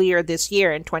earlier this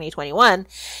year in 2021,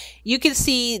 you can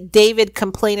see David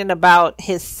complaining about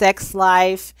his sex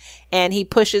life, and he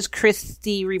pushes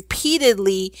Kristie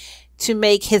repeatedly to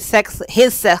make his sex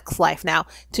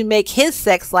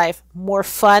life more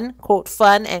fun, quote,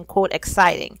 fun and quote,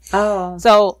 exciting. Oh.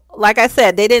 So, like I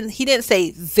said, he didn't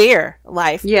say their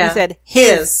life. Yeah. He said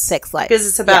his sex life. Because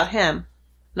it's about him.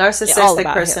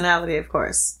 Narcissistic personality, of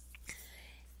course.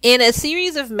 In a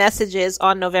series of messages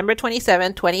on November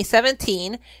 27,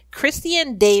 2017, Kristie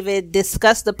and David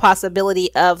discussed the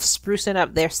possibility of sprucing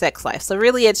up their sex life. So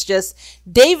really, it's just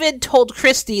David told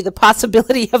Kristie the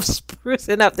possibility of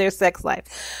sprucing up their sex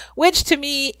life, which to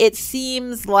me, it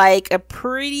seems like a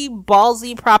pretty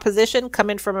ballsy proposition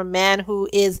coming from a man who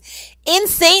is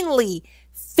insanely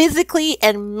physically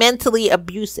and mentally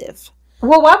abusive.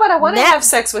 Well, why would I want to have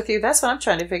sex with you? That's what I'm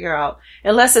trying to figure out.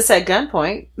 Unless it's at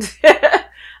gunpoint.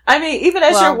 I mean, even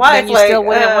as your wife, then you still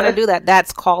wouldn't want to do that.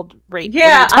 That's called rape.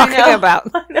 Yeah, what are you talking about?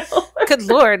 I know. Good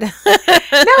Lord. No,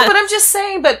 but I'm just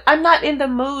saying, but I'm not in the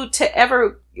mood to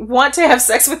ever want to have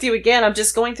sex with you again. I'm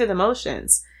just going through the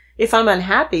motions if I'm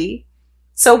unhappy.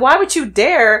 So why would you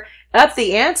dare up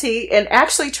the ante and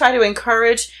actually try to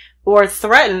encourage or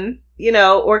threaten,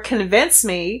 or convince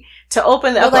me to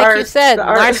open up like you said,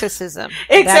 narcissism.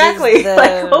 Exactly.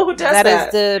 Who does that? That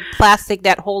is the plastic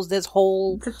that holds this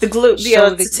whole the glue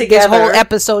together. This whole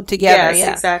episode together.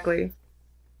 Yes, exactly.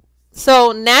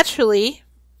 So naturally,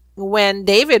 when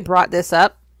David brought this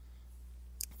up,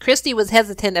 Kristie was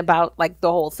hesitant about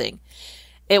the whole thing.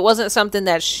 It wasn't something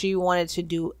that she wanted to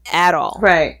do at all.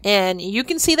 Right. And you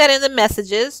can see that in the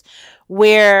messages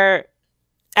where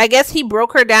I guess he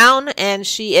broke her down and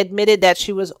she admitted that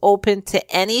she was open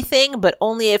to anything, but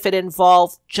only if it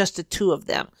involved just the two of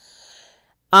them.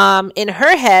 In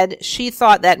her head, she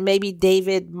thought that maybe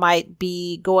David might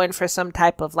be going for some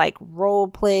type of role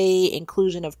play,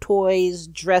 inclusion of toys,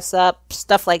 dress up,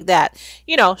 stuff like that.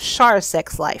 Char's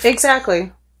sex life.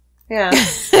 Exactly. Yeah.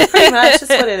 Pretty much. That's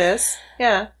what it is.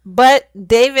 Yeah. But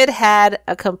David had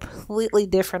a completely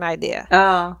different idea.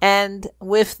 Oh. And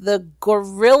with the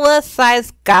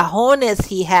gorilla-sized cajones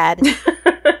he had,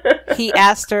 he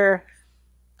asked her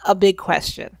a big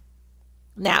question.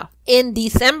 Now, in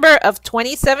December of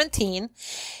 2017,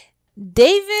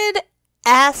 David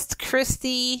asked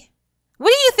Kristie, what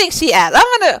do you think she asked?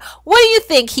 What do you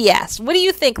think he asked? What do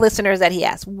you think, listeners, that he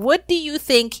asked? What do you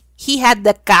think he had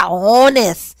the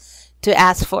cajones to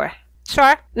ask for?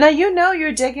 Char? Now,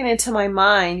 you're digging into my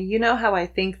mind. You know how I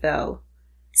think, though.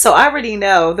 So I already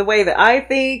know the way that I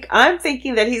think. I'm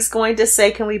thinking that he's going to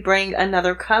say, can we bring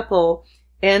another couple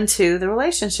into the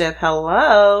relationship?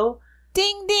 Hello?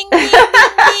 Ding, ding, ding, ding,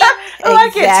 ding. Exactly.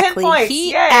 I get 10 points.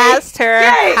 He Yay. asked her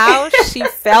Yay. how she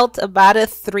felt about a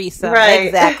threesome. Right.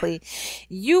 Exactly.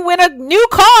 You win a new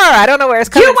car. I don't know where it's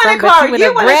coming from. You win a car. You win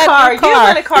a car. You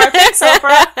win a car. Thanks,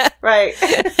 Oprah. Right.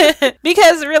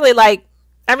 Because really,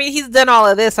 he's done all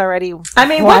of this already. I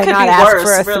mean, what could be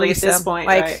worse, really, at this point,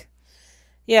 right?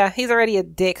 Yeah, he's already a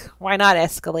dick. Why not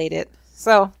escalate it?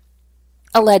 So,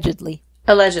 allegedly.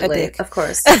 Allegedly, of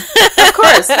course. Of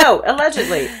course. No,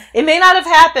 allegedly. It may not have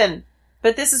happened,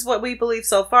 but this is what we believe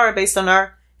so far based on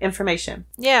our information.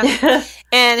 Yeah.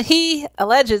 And he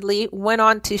allegedly went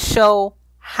on to show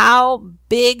how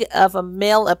big of a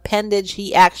male appendage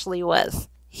he actually was.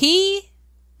 He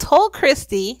told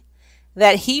Kristie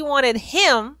that he wanted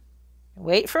him,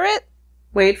 wait for it,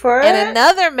 and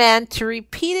another man to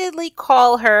repeatedly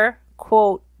call her,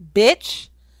 quote, bitch,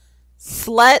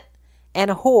 slut,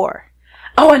 and whore.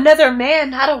 Oh, another man,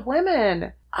 not a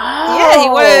woman. Oh. Yeah, he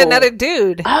wanted another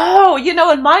dude. Oh,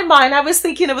 in my mind, I was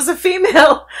thinking it was a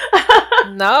female.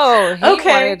 No, he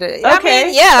wanted Okay.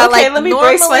 Okay, let me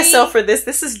brace myself for this.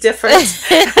 This is different.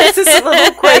 This is a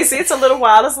little crazy. It's a little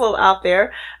wild. It's a little out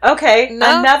there. Okay,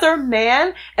 another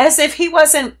man, as if he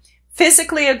wasn't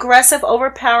physically aggressive,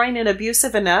 overpowering, and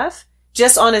abusive enough.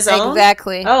 Just on his own?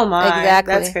 Exactly. Oh my.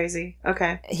 Exactly. That's crazy.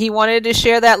 Okay. He wanted to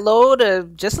share that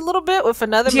load just a little bit with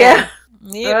another man.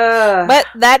 Yep. But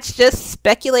that's just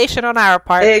speculation on our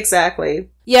part. Exactly.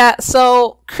 Yeah,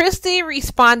 so Kristie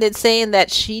responded saying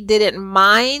that she didn't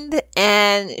mind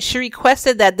and she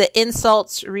requested that the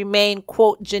insults remain,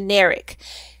 quote, generic.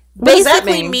 What does that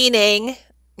Basically mean? Meaning,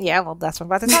 that's what I'm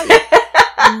about to tell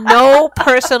you. No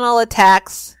personal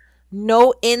attacks,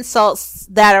 no insults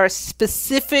that are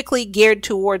specifically geared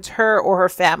towards her or her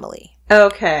family.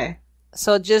 Okay.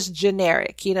 So just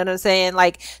generic, you know what I'm saying?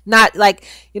 Not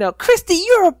Kristie,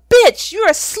 you're a bitch, you're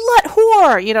a slut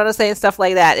whore, you know what I'm saying? Stuff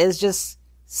like that is just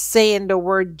saying the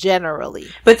word generally.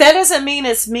 But that doesn't mean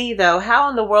it's me, though. How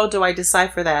in the world do I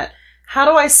decipher that? How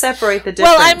do I separate the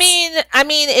difference? Well, I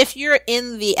mean, if you're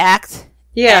in the act,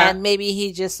 and maybe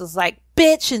he just was like,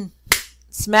 bitch, and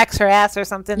smacks her ass or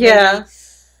something. Yeah.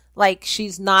 Maybe,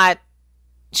 she's not,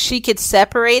 she could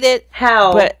separate it.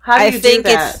 How? But How do you I think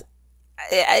do that?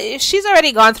 She's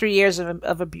already gone through years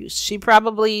of abuse. She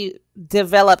probably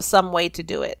developed some way to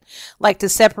do it, to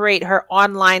separate her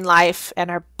online life and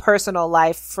her personal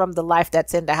life from the life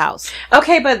that's in the house.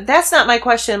 Okay, but that's not my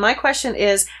question. My question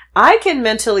is, I can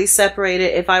mentally separate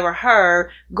it if I were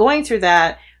her going through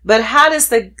that, but how does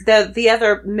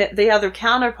the other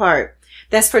counterpart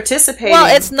that's participating?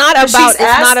 Well, it's not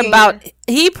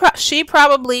about. She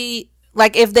probably.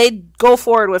 If they go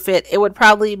forward with it, it would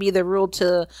probably be the rule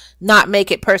to not make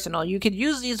it personal. You could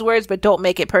use these words, but don't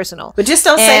make it personal. But just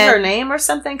don't say her name or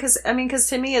something, because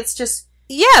to me, it's just...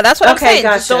 Yeah, that's what I'm saying.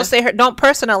 Gotcha. Just don't say her. Don't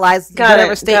personalize Got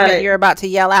whatever it, statement you're about to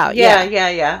yell out.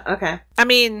 Yeah. Okay. I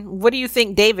mean, what do you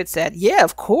think David said? Yeah,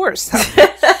 of course.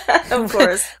 Of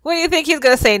course. What do you think he's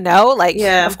gonna say? No, like,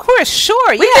 yeah, of course,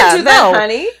 sure, we can do that,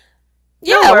 honey.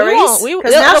 Yeah, no worries. We won't.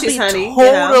 Because now she's honey.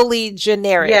 Totally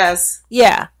generic. Yes.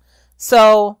 Yeah.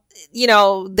 So,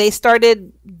 they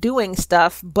started doing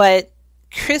stuff, but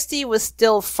Kristie was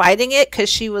still fighting it because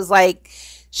she was like,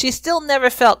 she still never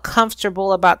felt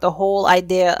comfortable about the whole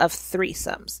idea of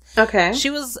threesomes. Okay. She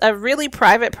was a really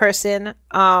private person,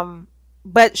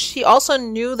 but she also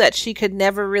knew that she could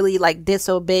never really like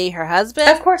disobey her husband.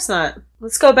 Of course not.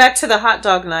 Let's go back to the hot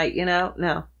dog night,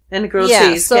 No. And the grilled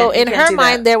cheese. So in her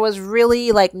mind, there was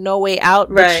really like no way out,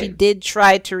 but right. she did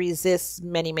try to resist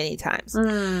many, many times.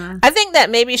 I think that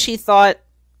maybe she thought,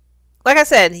 like I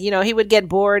said, he would get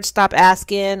bored, stop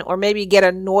asking, or maybe get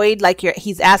annoyed, like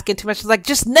he's asking too much. She's like,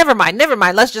 just never mind.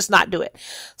 Let's just not do it.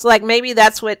 So like maybe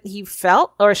that's what he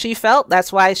felt or she felt.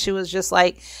 That's why she was just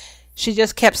like, she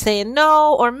just kept saying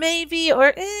no or maybe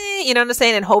or you know what I'm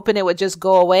saying, and hoping it would just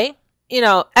go away.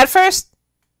 At first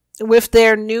with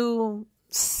their new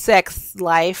sex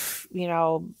life,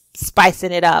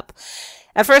 spicing it up.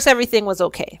 At first, everything was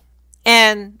okay.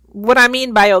 And what I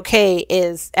mean by okay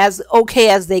is as okay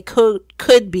as they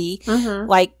could be.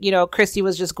 Like, Kristie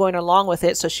was just going along with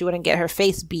it so she wouldn't get her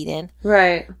face beat in.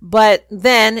 Right. But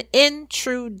then, in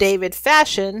true David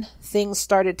fashion, things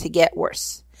started to get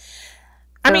worse.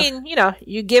 I mean,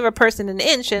 you give a person an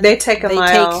inch and they take a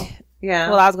mile.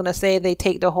 Yeah. Well, I was going to say they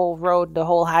take the whole road, the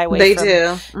whole highway. They from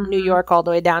do. New York all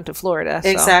the way down to Florida. So.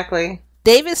 Exactly.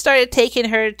 David started taking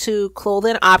her to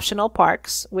clothing optional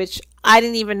parks, which I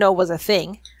didn't even know was a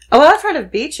thing. Oh, well, I've heard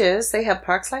of beaches. They have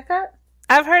parks like that?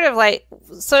 I've heard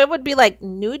of so it would be like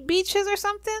nude beaches or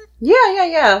something?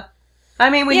 Yeah. I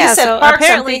mean, when you said parks,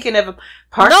 I'm thinking of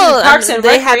parks and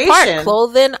they recreation. had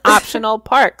clothing optional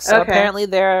parks. So okay. Apparently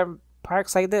there are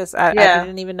parks like this. I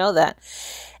didn't even know that.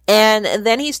 And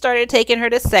then he started taking her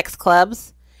to sex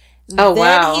clubs. Oh,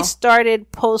 wow. Then he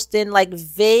started posting like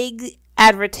vague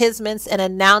advertisements and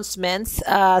announcements,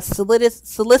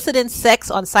 soliciting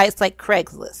sex on sites like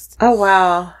Craigslist. Oh,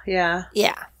 wow. Yeah.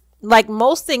 Yeah. Like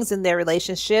most things in their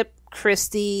relationship,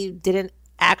 Kristie didn't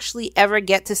actually ever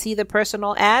get to see the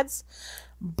personal ads,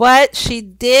 but she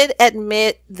did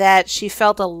admit that she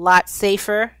felt a lot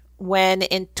safer when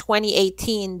in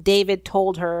 2018, David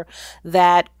told her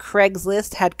that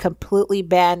Craigslist had completely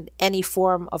banned any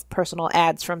form of personal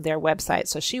ads from their website.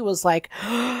 So she was like,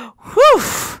 whew.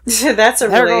 That's a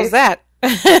there relief. goes that.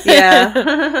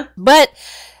 Yeah. But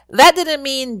that didn't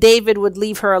mean David would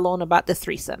leave her alone about the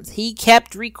threesomes. He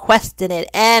kept requesting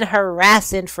it and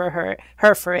harassing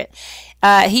her for it.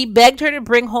 He begged her to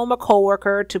bring home a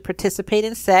coworker to participate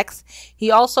in sex. He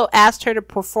also asked her to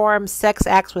perform sex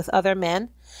acts with other men.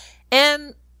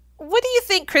 And what do you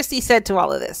think Kristie said to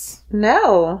all of this?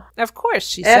 No. Of course,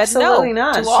 she said no. Absolutely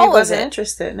not. She wasn't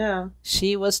interested, no.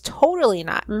 She was totally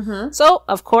not. So,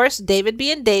 of course, David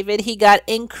being David, he got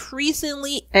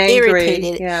increasingly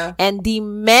irritated and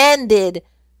demanded,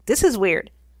 this is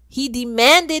weird, he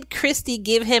demanded Kristie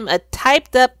give him a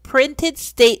typed up printed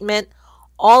statement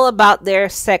all about their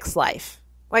sex life.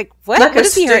 Like, what? Like what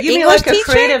is he, her you mean English like a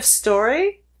teacher? creative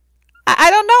story?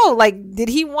 I don't know. Like, did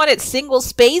he want it single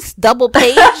space, double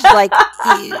page, like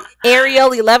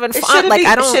Arial 11 font? Like,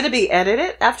 I don't. Should it be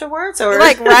edited afterwards, or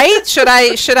like, right? Should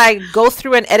I go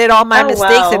through and edit all my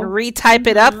mistakes and retype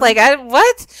it up? Like,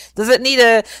 what does it need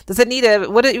a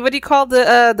what do you call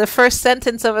the first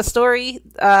sentence of a story?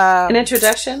 An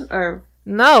introduction or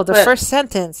no? The first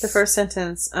sentence. The first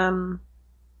sentence. I'm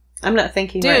not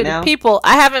thinking Dude, right now. People,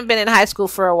 I haven't been in high school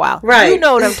for a while. Right. You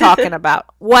know what I'm talking about.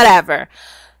 Whatever.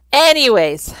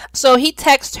 Anyways, so he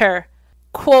texted her,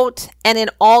 quote, and in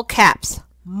all caps,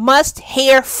 must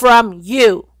hear from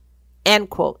you, end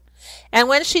quote. And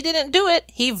when she didn't do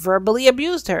it, he verbally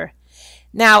abused her.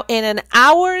 Now, in an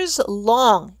hours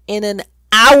long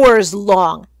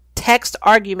text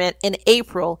argument in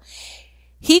April,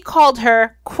 he called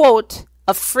her, quote,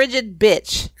 a frigid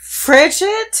bitch.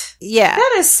 Frigid? Yeah.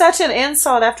 That is such an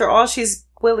insult after all she's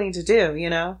willing to do,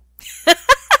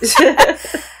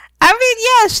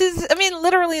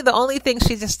 Literally the only thing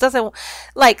she just doesn't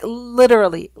like,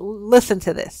 literally, listen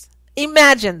to this.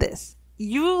 Imagine this.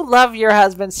 You love your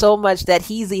husband so much that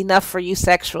he's enough for you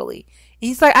sexually.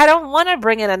 He's like, I don't want to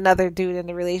bring in another dude in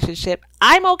the relationship.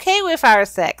 I'm okay with our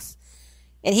sex.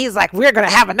 And he's like, we're going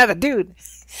to have another dude.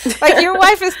 Like, your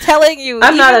wife is telling you,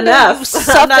 I'm not enough. You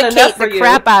suffocate the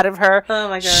crap out of her. Oh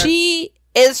my God. She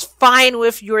is fine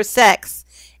with your sex.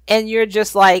 And you're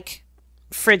just like,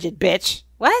 frigid bitch.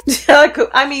 What?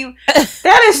 I mean,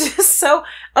 that is just so...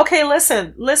 Okay,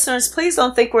 listen, listeners, please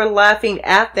don't think we're laughing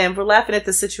at them. We're laughing at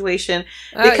the situation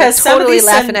because some of these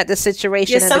laughing at the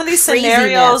situation. Yeah, some of these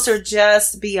scenarios are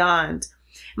just beyond.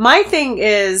 My thing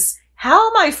is, how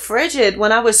am I frigid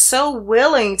when I was so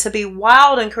willing to be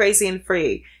wild and crazy and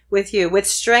free with you, with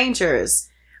strangers?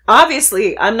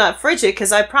 Obviously, I'm not frigid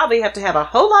because I probably have to have a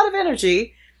whole lot of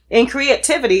energy and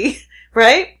creativity,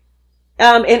 right?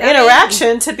 And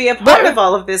interaction to be a part of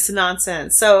all of this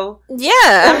nonsense. So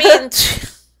yeah, I mean,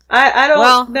 I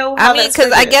don't know. How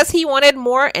because I guess he wanted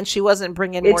more, and she wasn't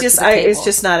bringing more. To the table. It's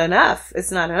just not enough.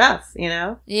 It's not enough, you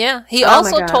know. Yeah, he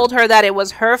also told her that it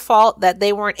was her fault that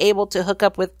they weren't able to hook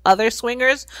up with other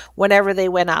swingers whenever they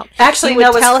went out. Actually,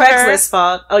 no, it's Craigslist's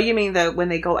fault. Oh, you mean when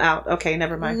they go out? Okay,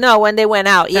 never mind. No, when they went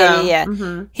out. Yeah.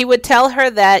 Mm-hmm. He would tell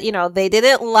her that they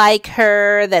didn't like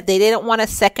her, that they didn't want a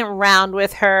second round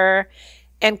with her,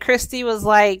 and Kristie was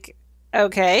like,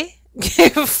 okay.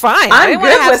 Fine. I'm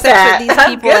good with that. With these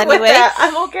people anyway.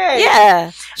 I'm okay. Yeah.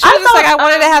 She was just like, I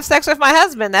wanted to have sex with my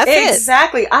husband. That's it.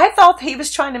 Exactly. I thought he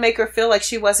was trying to make her feel like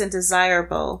she wasn't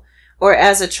desirable or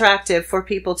as attractive for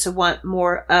people to want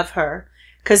more of her.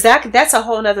 Because that's a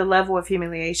whole nother level of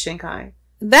humiliation, Ky.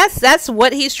 That's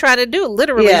what he's trying to do.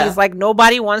 Literally, he's like,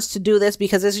 nobody wants to do this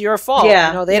because it's your fault.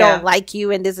 Yeah. They don't like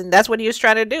you and this, and that's what he was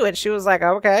trying to do. And she was like,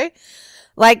 okay.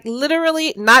 Like,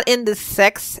 literally, not in the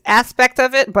sex aspect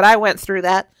of it, but I went through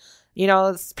that.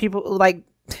 It's people like,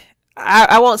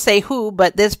 I won't say who,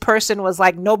 but this person was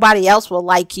like, nobody else will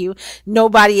like you.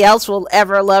 Nobody else will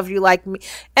ever love you like me.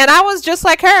 And I was just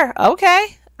like her.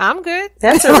 Okay, I'm good.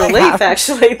 That's a relief,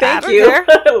 actually. Thank you.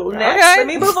 Next, let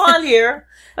me move on here.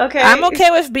 Okay. I'm okay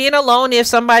with being alone if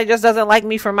somebody just doesn't like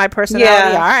me for my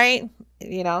personality. All right.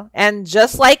 And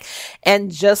just like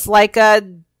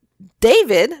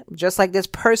David, just like this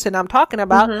person I'm talking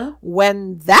about,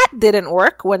 when that didn't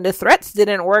work, when the threats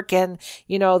didn't work, and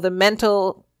the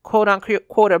mental quote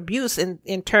unquote abuse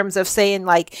in terms of saying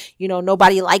like,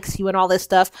 nobody likes you and all this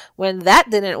stuff, when that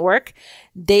didn't work,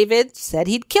 David said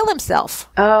he'd kill himself.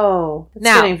 Oh, it's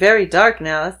getting very dark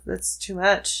now. That's too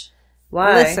much.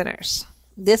 Why? Listeners,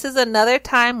 this is another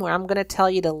time where I'm going to tell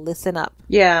you to listen up.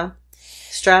 Yeah.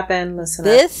 Strap in, listen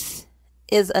up. This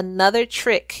is another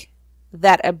trick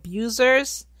that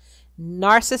abusers,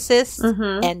 narcissists,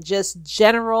 and just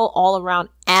general all-around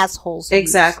assholes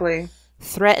exactly use,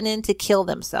 threatening to kill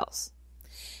themselves.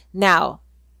 Now,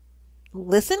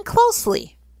 listen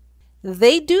closely.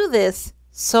 They do this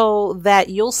so that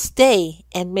you'll stay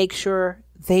and make sure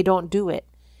they don't do it.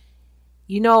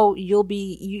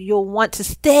 You'll want to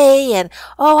stay and,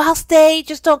 I'll stay,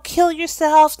 just don't kill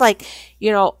yourself. Like,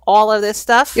 all of this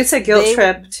stuff. It's a guilt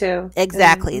trip too.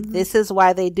 Exactly. This is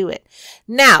why they do it.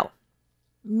 Now,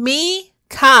 me,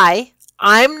 Ky,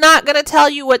 I'm not going to tell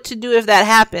you what to do if that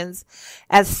happens.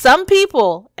 As some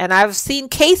people, and I've seen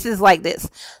cases like this,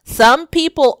 some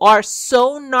people are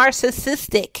so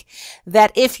narcissistic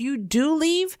that if you do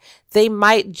leave, they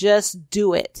might just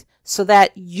do it so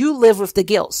that you live with the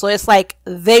guilt. So it's like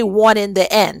they won in the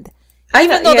end.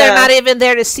 Even though they're not even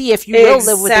there to see if you will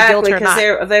live with the guilt or not.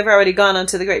 Because they've already gone on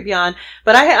to the great beyond.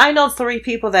 But I know 3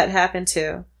 people that happened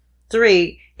to.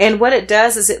 3. And what it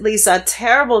does is it leaves a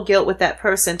terrible guilt with that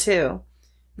person too.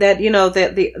 That,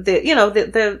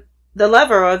 the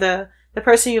lover or the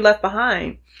person you left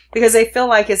behind. Because they feel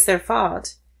like it's their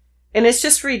fault. And it's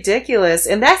just ridiculous.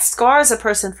 And that scars a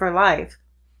person for life.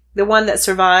 The one that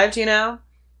survived, Yeah.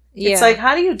 It's like,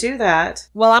 how do you do that?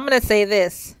 Well, I'm going to say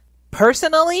this.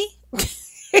 Personally,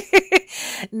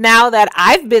 now that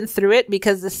I've been through it,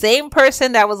 because the same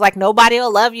person that was like, nobody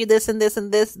will love you, this and this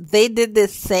and this, they did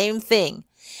this same thing.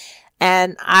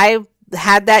 And I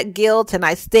had that guilt and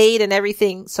I stayed and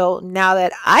everything. So now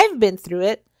that I've been through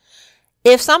it,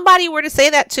 if somebody were to say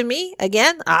that to me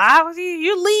again,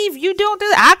 you leave, you don't do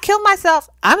that, I'll kill myself,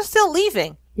 I'm still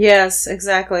leaving. Yes,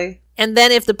 exactly. And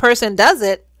then if the person does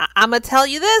it, I'm going to tell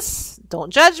you this.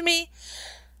 Don't judge me.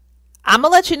 I'm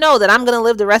going to let you know that I'm going to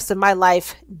live the rest of my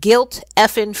life guilt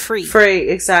effing free. Free,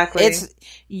 exactly.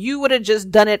 You would have just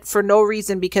done it for no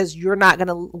reason because you're not going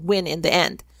to win in the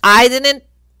end. I didn't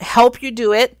help you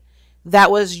do it. That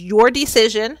was your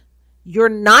decision. You're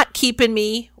not keeping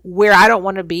me where I don't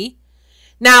want to be.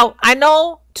 Now, I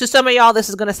know to some of y'all this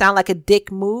is going to sound like a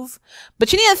dick move,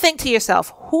 but you need to think to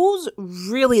yourself, who's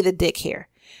really the dick here?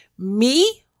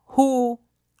 Me, who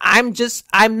I'm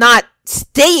not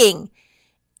staying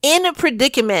in a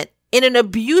predicament, in an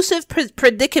abusive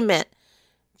predicament,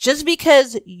 just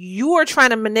because you are trying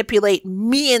to manipulate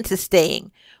me into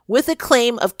staying with a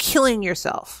claim of killing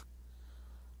yourself.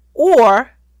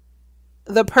 Or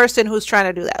the person who's trying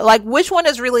to do that. Like, which one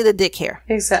is really the dick here?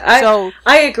 Exactly. So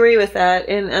I agree with that.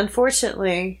 And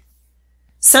unfortunately,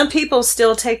 some people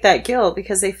still take that guilt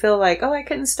because they feel like, oh, I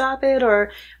couldn't stop it,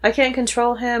 or I can't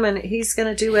control him and he's going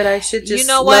to do it. I should just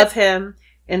love him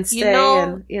and stay.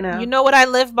 You know what I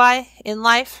live by in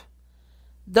life?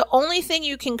 The only thing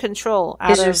you can control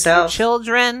out of your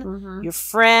children, your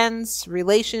friends,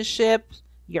 relationships,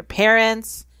 your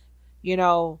parents,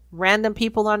 random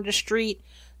people on the street,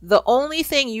 the only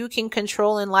thing you can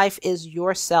control in life is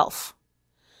yourself.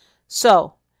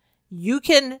 So you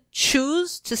can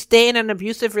choose to stay in an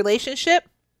abusive relationship,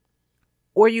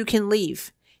 or you can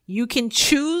leave. You can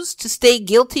choose to stay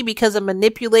guilty because a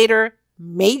manipulator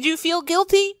made you feel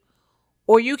guilty,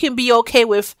 or you can be okay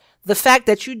with the fact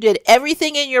that you did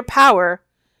everything in your power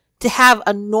to have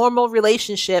a normal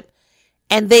relationship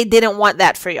and they didn't want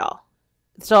that for y'all.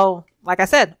 So, like I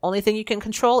said, only thing you can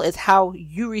control is how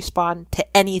you respond to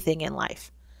anything in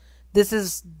life. This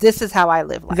is how I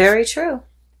live life. Very true.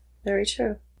 Very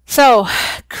true. So,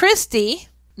 Kristie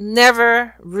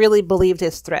never really believed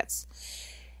his threats.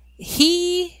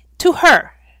 To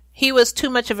her, he was too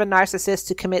much of a narcissist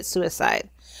to commit suicide.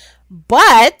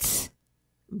 But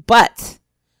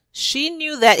she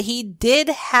knew that he did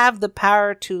have the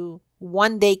power to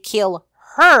one day kill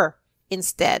her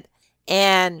instead.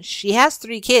 And she has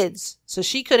 3 kids, so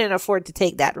she couldn't afford to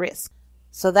take that risk.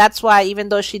 So that's why, even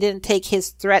though she didn't take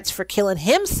his threats for killing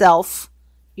himself,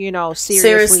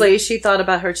 seriously, she thought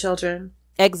about her children.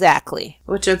 Exactly.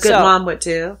 Which a good mom would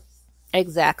do.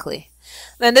 Exactly.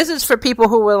 And this is for people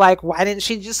who were like, why didn't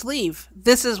she just leave?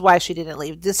 This is why she didn't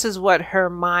leave. This is what her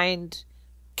mind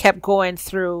kept going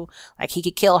through. Like, he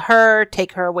could kill her,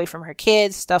 take her away from her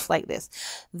kids, stuff like this.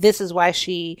 This is why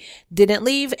she didn't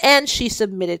leave, and she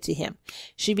submitted to him.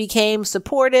 She became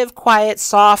supportive, quiet,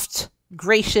 soft,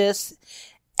 gracious,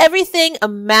 everything a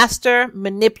master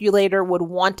manipulator would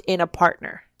want in a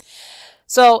partner.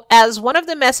 So, as one of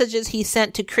the messages he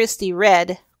sent to Kristie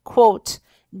read, quote,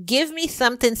 "Give me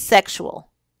something sexual,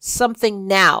 something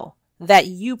now that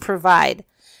you provide.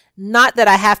 Not that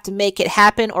I have to make it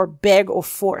happen or beg or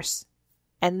force."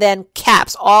 And then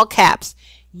caps, all caps.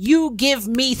 "You give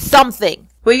me something."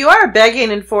 Well, you are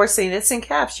begging and forcing. It's in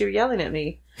caps. You're yelling at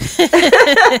me.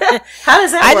 How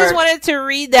does that work? I just wanted to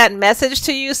read that message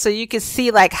to you so you could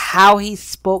see like how he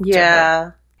spoke to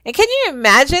her. And can you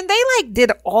imagine? They like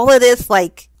did all of this.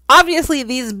 Like, obviously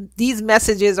these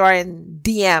messages are in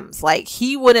DMs. Like,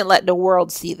 he wouldn't let the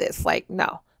world see this. Like,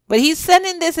 no. But he's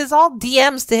sending this as all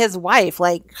DMs to his wife.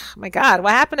 Like, oh my God,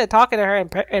 what happened to talking to her in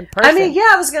person? I mean, yeah,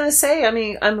 I was going to say,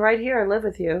 I'm right here. I live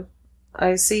with you.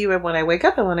 I see you when I wake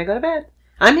up and when I go to bed.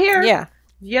 I'm here. Yeah.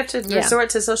 You have to resort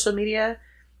to social media.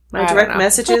 My direct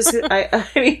messages. I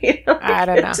mean, I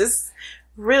don't know. It's just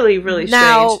really, really strange.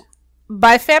 Now,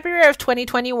 by February of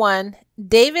 2021,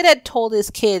 David had told his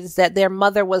kids that their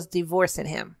mother was divorcing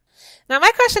him. Now,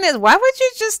 my question is, why would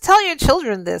you just tell your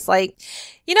children this? Like,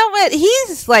 you know what?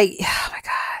 He's like, oh my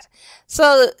God.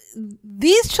 So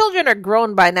these children are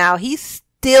grown by now. He's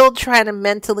still trying to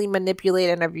mentally manipulate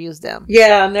and abuse them.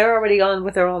 Yeah, and they're already on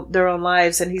with their own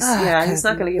lives, and he's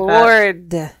not going to get back.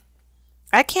 Lord,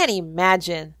 I can't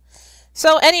imagine.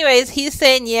 So anyways, he's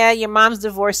saying, yeah, your mom's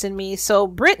divorcing me. So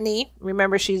Brittany,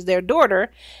 remember she's their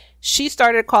daughter, she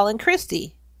started calling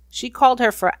Kristie. She called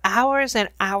her for hours and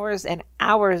hours and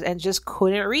hours and just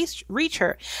couldn't reach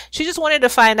her. She just wanted to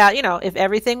find out, if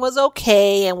everything was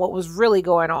okay and what was really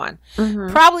going on.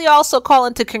 Mm-hmm. Probably also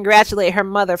calling to congratulate her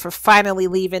mother for finally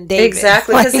leaving David.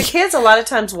 Exactly, because the kids a lot of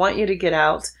times want you to get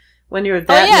out when you're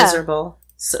that miserable.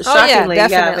 So, shockingly, they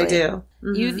do.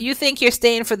 Mm-hmm. You think you're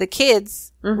staying for the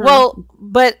kids. Mm-hmm. Well,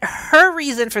 but her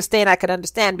reason for staying I could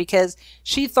understand, because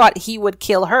she thought he would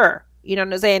kill her. You know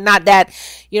what I'm saying? Not that,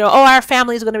 our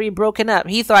family's going to be broken up.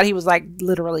 He thought he was like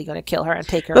literally going to kill her and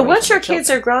take her away. But once your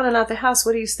kids are grown and out the house,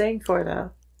 what are you staying for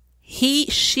though?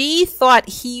 She thought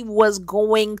he was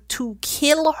going to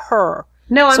kill her.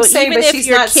 No, I'm saying, but she's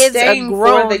not staying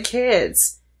for the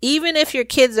kids. Even if your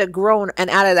kids are grown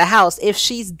and out of the house, if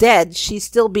she's dead, she's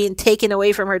still being taken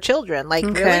away from her children. Like,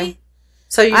 really?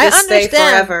 So you just stay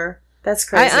forever. That's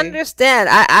crazy. I understand.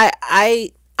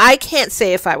 I can't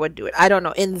say if I would do it. I don't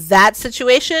know. In that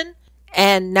situation,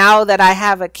 and now that I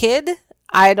have a kid,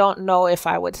 I don't know if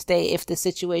I would stay if the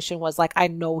situation was like, I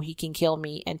know he can kill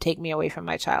me and take me away from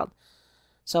my child.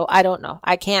 So I don't know.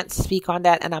 I can't speak on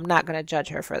that, and I'm not going to judge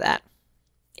her for that.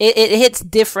 It hits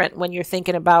different when you're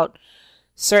thinking about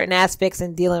certain aspects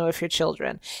and dealing with your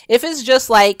children. If it's just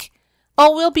like,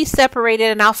 oh, we'll be separated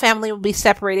and our family will be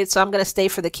separated, so I'm going to stay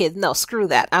for the kids. No, screw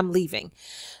that. I'm leaving.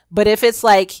 But if it's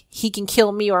like he can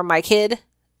kill me or my kid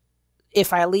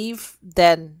if I leave,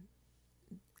 then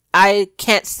I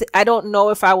don't know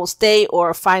if I will stay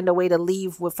or find a way to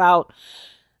leave without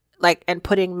and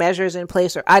putting measures in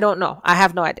place, or I don't know. I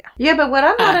have no idea. Yeah, but what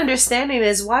I'm not understanding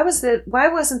is why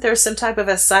wasn't there some type of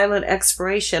a silent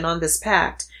expiration on this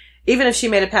pact? Even if she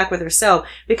made a pact with herself,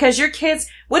 because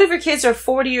what if your kids are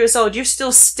 40 years old? You're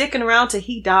still sticking around till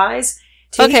he dies?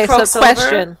 Till he croaks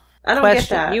over? I don't get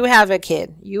that. You have a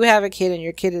kid, and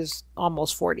your kid is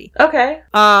almost 40. Okay.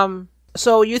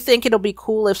 So you think it'll be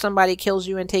cool if somebody kills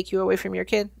you and take you away from your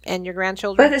kid and your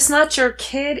grandchildren? But it's not your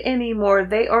kid anymore.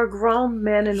 They are grown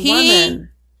men and women.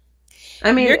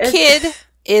 I mean, your kid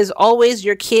is always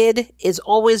your kid, is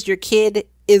always your kid,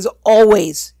 is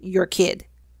always your kid.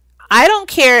 I don't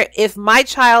care if my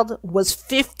child was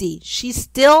 50. She's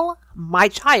still my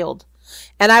child.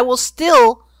 And I will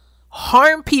still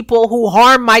harm people who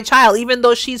harm my child, even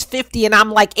though she's 50 and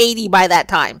I'm like 80 by that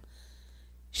time.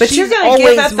 But you're going to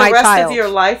give up the rest of your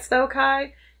life, though,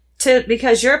 Ky,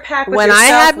 because your pact with yourself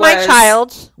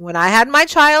When I had my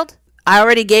child, I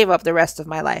already gave up the rest of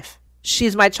my life.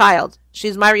 She's my child.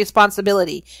 She's my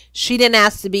responsibility. She didn't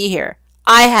ask to be here.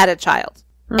 I had a child.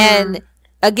 Mm-hmm. And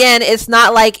again, it's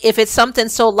not like if it's something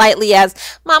so lightly as,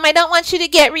 Mom, I don't want you to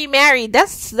get remarried.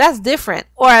 That's different.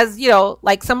 Or as,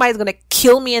 like somebody's going to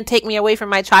kill me and take me away from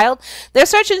my child. There's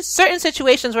certain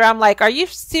situations where I'm like, are you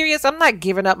serious? I'm not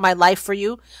giving up my life for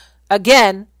you.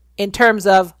 Again, in terms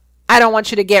of, I don't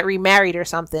want you to get remarried or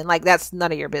something. Like, that's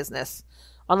none of your business.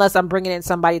 Unless I'm bringing in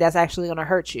somebody that's actually going to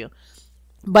hurt you.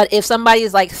 But if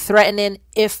somebody's like threatening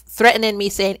me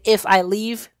saying, if I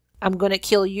leave, I'm going to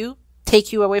kill you,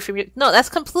 take you away from you. No, that's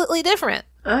completely different.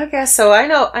 I guess so. I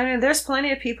know. I mean, there's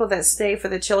plenty of people that stay for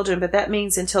the children, but that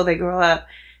means until they grow up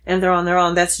and they're on their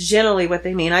own. That's generally what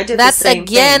they mean. I did the same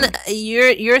thing.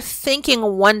 You're thinking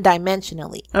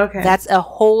one-dimensionally. Okay. That's a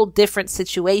whole different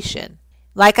situation.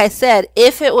 Like I said,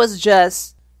 if it was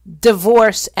just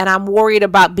divorce and I'm worried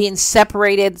about being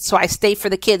separated, so I stay for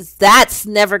the kids, that's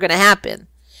never going to happen.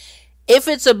 If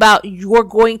it's about you're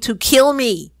going to kill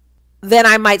me, then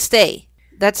I might stay.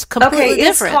 That's completely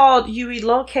different. It's called you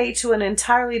relocate to an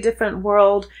entirely different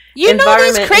world. You know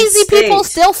these crazy people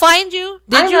still find you?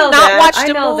 Did you not watch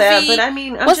the movie? I know that, but I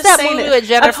mean, I'm what's just that saying movie with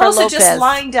Jennifer Lopez? Opposed to just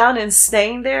lying down and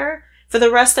staying there for the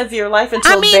rest of your life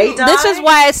until they die. This is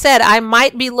why I said I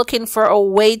might be looking for a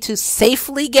way to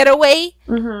safely get away,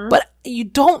 but you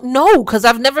don't know because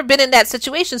I've never been in that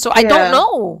situation, so I don't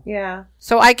know. Yeah.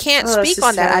 So I can't speak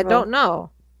on that. Terrible. I don't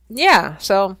know. Yeah.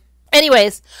 So,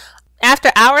 anyways.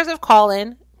 After hours of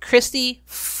calling, Kristie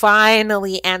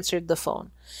finally answered the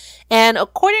phone. And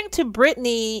according to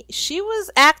Brittany, she was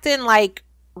acting like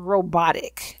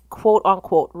robotic, quote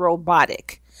unquote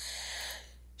robotic.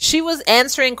 She was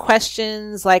answering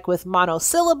questions like with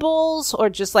monosyllables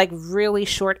or just like really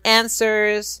short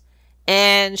answers.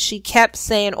 And she kept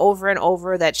saying over and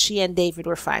over that she and David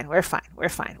were fine. We're fine. We're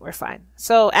fine. We're fine.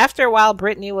 So after a while,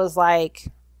 Brittany was like,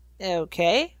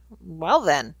 okay, well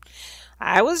then.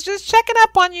 I was just checking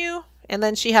up on you. And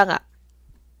then she hung up.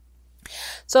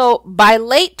 So by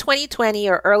late 2020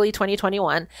 or early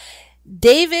 2021,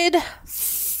 David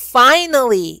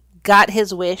finally got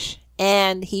his wish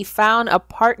and he found a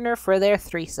partner for their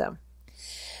threesome.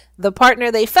 The partner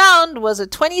they found was a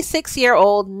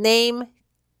 26-year-old named,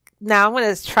 now I'm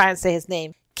going to try and say his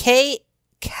name, Khalil,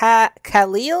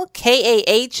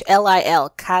 K-A-H-L-I-L,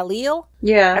 Khalil.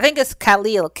 Yeah. I think it's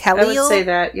Khalil. I would say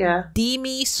that, yeah.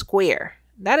 Demi Square.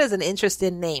 That is an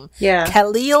interesting name. Yeah.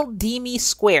 Khalil Demi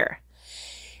Square.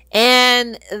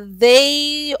 And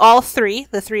they, all three,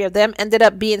 the three of them, ended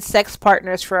up being sex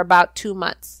partners for about 2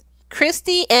 months.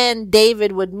 Kristie and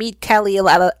David would meet Khalil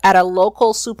at a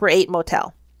local Super 8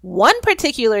 motel. One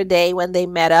particular day when they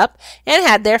met up and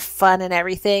had their fun and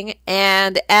everything,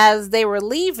 and as they were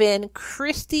leaving,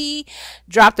 Kristie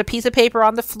dropped a piece of paper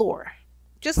on the floor.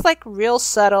 Just like real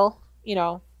subtle,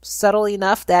 subtle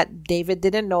enough that David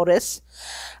didn't notice.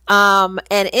 And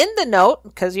in the note,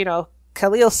 because,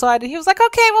 Khalil saw it and he was like,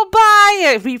 okay, well,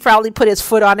 bye. He probably put his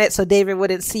foot on it so David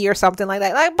wouldn't see or something like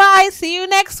that. Like, bye, see you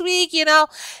next week, And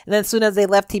then as soon as they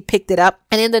left, he picked it up.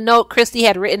 And in the note, Kristie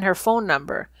had written her phone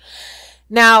number.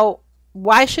 Now,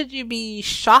 why should you be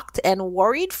shocked and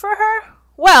worried for her?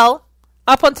 Well,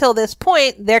 up until this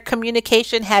point, their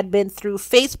communication had been through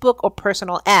Facebook or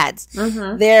personal ads.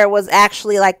 Mm-hmm. There was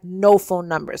actually no phone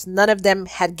numbers. None of them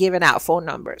had given out phone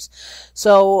numbers.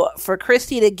 So for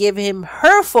Kristie to give him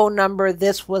her phone number,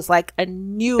 this was like a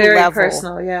new level. Very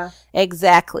personal, yeah.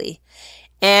 Exactly.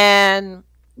 And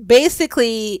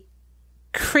basically,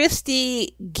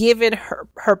 Kristie giving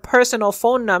her personal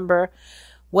phone number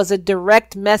was a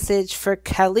direct message for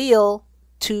Khalil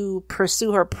to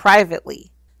pursue her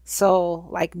privately. So,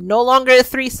 like, no longer a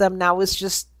threesome. Now it's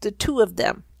just the two of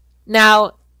them.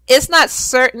 Now, it's not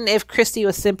certain if Kristie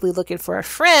was simply looking for a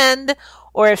friend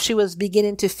or if she was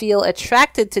beginning to feel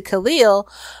attracted to Khalil.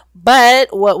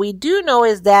 But what we do know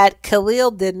is that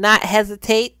Khalil did not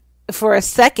hesitate for a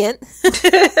second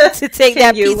to take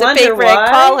that piece of paper and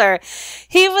call her.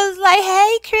 He was like,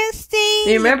 "Hey, Kristie,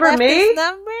 you remember me?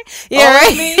 Number? Yeah,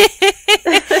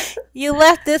 right. You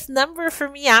left this number for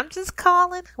me. I'm just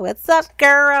calling. What's up,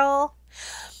 girl?"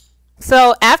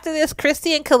 So after this,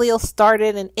 Kristie and Khalil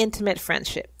started an intimate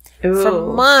friendship. Ooh. For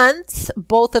months,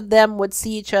 both of them would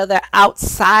see each other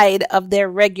outside of their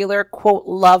regular, quote,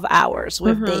 love hours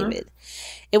with David.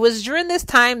 It was during this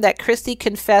time that Kristie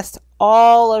confessed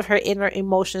all of her inner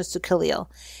emotions to Khalil,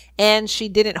 and she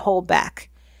didn't hold back.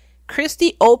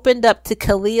 Kristie opened up to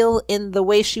Khalil in the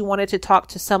way she wanted to talk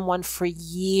to someone for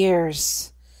years.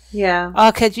 Yeah.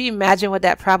 Oh, could you imagine what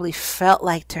that probably felt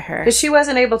like to her? But she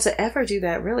wasn't able to ever do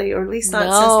that, really, or at least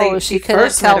not since she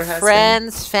couldn't tell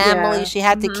friends, family. Yeah. She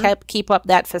had to keep up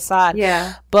that facade.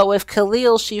 Yeah. But with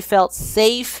Khalil, she felt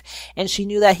safe, and she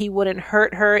knew that he wouldn't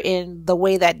hurt her in the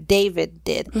way that David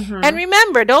did. And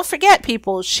remember, don't forget,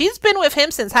 people, she's been with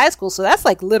him since high school, so that's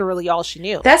like literally all she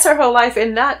knew. That's her whole life,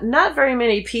 and not very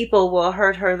many people will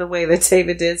hurt her the way that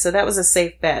David did, so that was a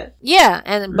safe bet. Yeah,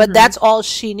 and but that's all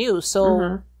she knew,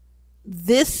 so...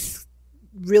 This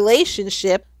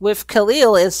relationship with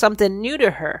Khalil is something new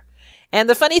to her. And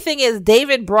the funny thing is,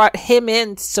 David brought him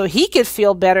in so he could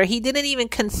feel better. He didn't even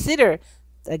consider,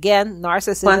 again,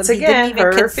 narcissism. Once again, he didn't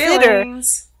even consider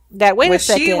that, wait a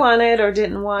second, what she wanted or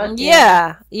didn't want.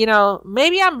 Yeah. You know,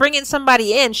 maybe I'm bringing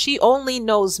somebody in. She only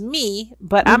knows me,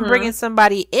 but I'm bringing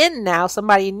somebody in now,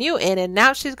 somebody new in, and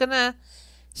now she's gonna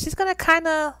kind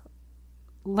of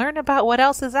learn about what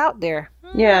else is out there.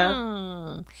 Yeah.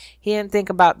 He didn't think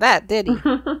about that, did he?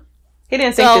 He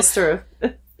didn't think this through.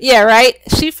 Yeah, right?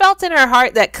 She felt in her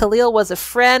heart that Khalil was a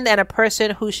friend and a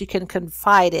person who she can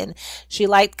confide in. She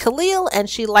liked Khalil, and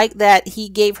she liked that he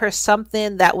gave her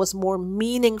something that was more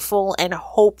meaningful and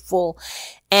hopeful.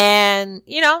 And,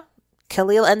 you know,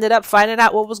 Khalil ended up finding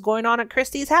out what was going on at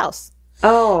Kristie's house.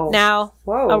 Oh. Now,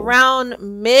 around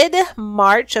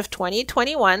mid-March of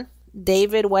 2021,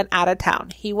 David went out of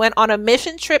town. He went on a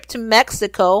mission trip to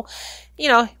Mexico, you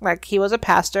know, like he was a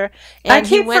pastor. And I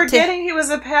keep forgetting he was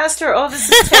a pastor. Oh, this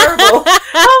is terrible.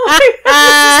 Oh my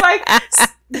God.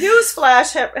 This is like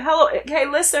newsflash. Hello. Hey,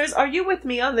 listeners, are you with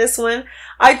me on this one?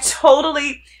 I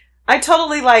totally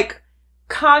like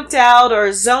conked out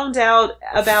or zoned out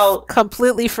about.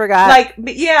 Completely forgot. Like,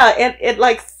 yeah. And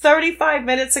like 35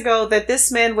 minutes ago that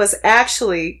this man was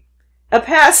actually a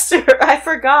pastor. I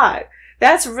forgot.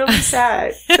 That's really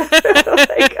sad. Oh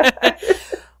my God.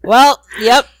 Well,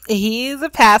 yep, he's a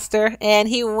pastor, and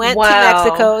he went to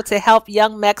Mexico to help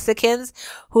young Mexicans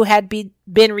who had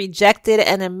been rejected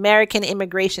an American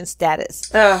immigration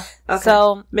status. Oh, okay.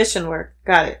 So, mission work.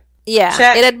 Got it. Yeah.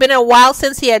 Check. It had been a while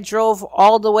since he had drove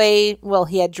all the way. Well,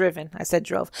 he had driven. I said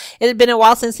drove. It had been a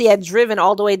while since he had driven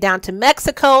all the way down to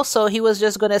Mexico. So he was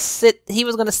just going to he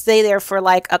was going to stay there for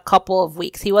like a couple of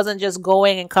weeks. He wasn't just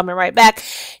going and coming right back.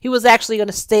 He was actually going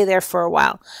to stay there for a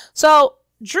while. So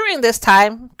during this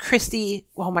time, Kristie,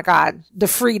 oh my God, the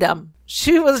freedom.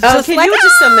 She was just can like, you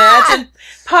just imagine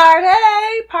party?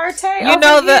 You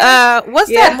know what's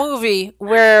that movie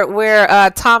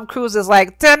where Tom Cruise is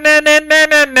like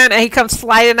and he comes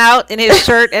sliding out in his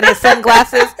shirt and his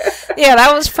sunglasses? Yeah,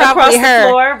 that was probably across her. The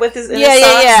floor with his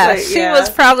yeah. Like, she was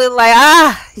probably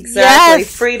like exactly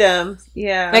yes. Freedom.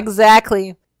 Yeah,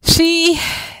 exactly. She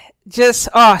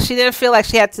she didn't feel like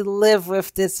she had to live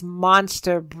with this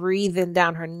monster breathing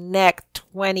down her neck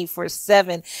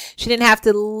 24/7. She didn't have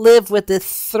to live with the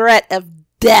threat of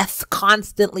death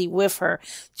constantly with her.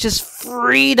 Just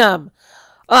freedom.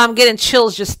 Oh, I'm getting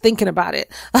chills just thinking about it.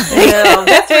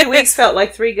 That 3 weeks felt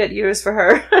like 3 good years for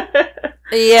her.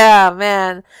 Yeah,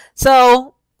 man.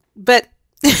 So, but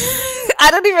I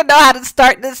don't even know how to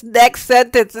start this next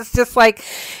sentence. It's just like,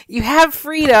 you have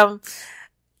freedom,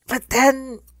 but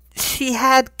then she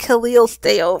had Khalil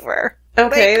stay over.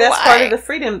 Okay, like, that's why? part of the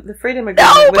freedom agreement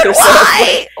no, with but herself.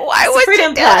 Why? Why would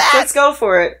freedom you do pact. that? Let's go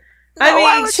for it. No, I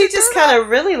mean, she just kind of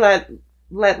really let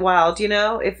wild, you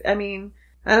know? I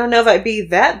don't know if I'd be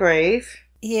that brave.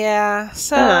 Yeah,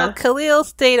 so Khalil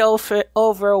stayed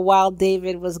over while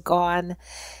David was gone.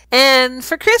 And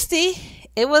for Kristie,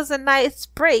 it was a nice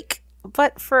break.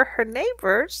 But for her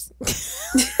neighbors...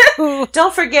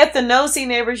 Don't forget the nosy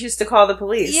neighbors used to call the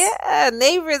police. Yeah,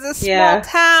 neighbors, a small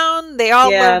town. They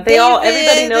all love David.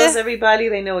 Everybody knows everybody.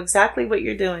 They know exactly what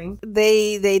you're doing.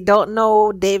 They don't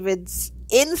know David's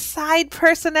inside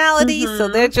personality. So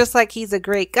they're just like, he's a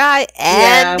great guy.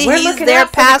 Yeah, And we're he's looking their out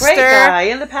for pastor. the great guy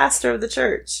and the pastor of the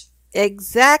church.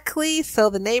 Exactly. So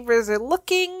the neighbors are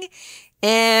looking,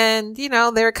 and, you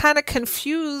know, they're kind of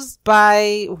confused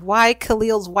by why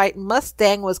Khalil's white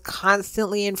Mustang was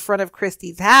constantly in front of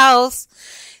Kristie's house.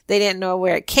 They didn't know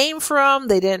where it came from.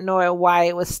 They didn't know why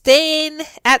it was staying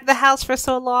at the house for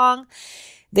so long.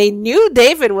 They knew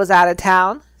David was out of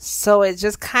town, so it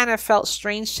just kind of felt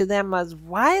strange to them as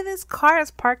why this car is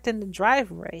parked in the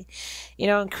driveway. You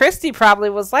know, and Kristie probably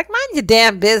was like, mind your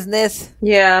damn business.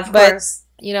 Yeah, of course.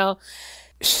 You know,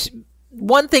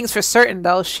 one thing's for certain,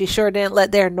 though. She sure didn't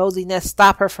let their nosiness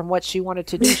stop her from what she wanted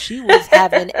to do. She was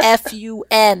having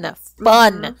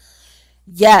fun.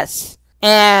 Yes.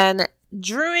 And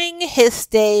during his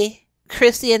stay,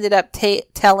 Kristie ended up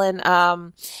telling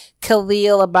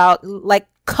Khalil about, like,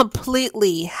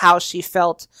 completely how she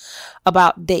felt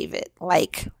about David.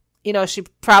 Like, you know, she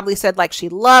probably said, like, she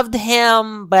loved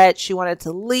him, but she wanted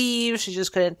to leave. She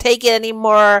just couldn't take it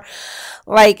anymore.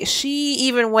 Like, she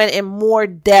even went in more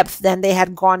depth than they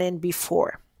had gone in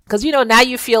before. Because, you know, now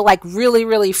you feel, like, really,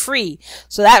 really free.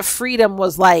 So that freedom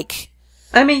was like...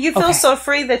 I mean, you feel so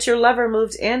free that your lover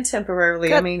moved in temporarily.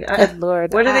 Good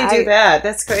Lord. Where do they do that?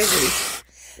 That's crazy.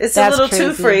 It's a little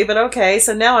too free, but okay.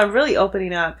 So now I'm really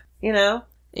opening up, you know?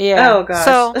 Yeah. Oh, gosh.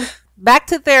 So, back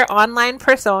to their online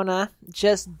persona.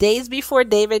 Just days before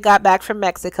David got back from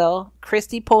Mexico,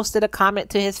 Kristie posted a comment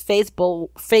to his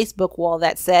Facebook wall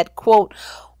that said, quote,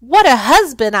 "What a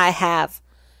husband I have."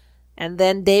 And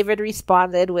then David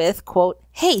responded with, quote,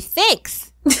 "Hey,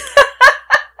 thanks."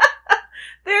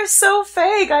 They're so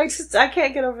fake. I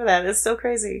can't get over that. It's so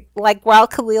crazy. Like, while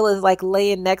Khalil is, like,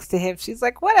 laying next to him, she's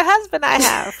like, "What a husband I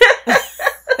have."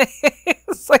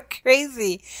 It's like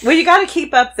crazy. Well, you got to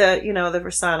keep up the, you know, the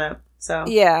persona. So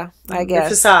yeah, I guess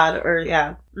the facade, or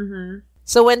yeah.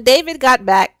 So when David got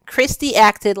back, Kristie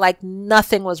acted like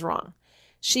nothing was wrong.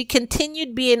 She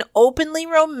continued being openly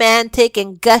romantic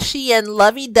and gushy and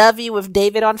lovey-dovey with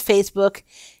David on Facebook,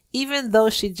 even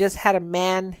though she just had a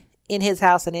man in his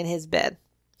house and in his bed.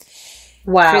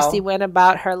 Wow. Kristie went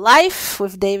about her life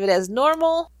with David as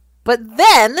normal, but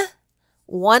then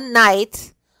one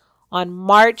night on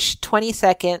March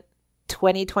 22nd,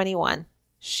 2021,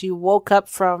 she woke up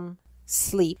from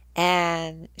sleep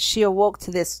and she awoke to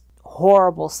this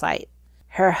horrible sight.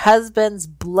 Her husband's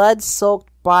blood-soaked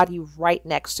body right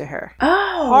next to her.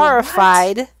 Oh,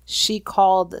 horrified, what? She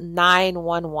called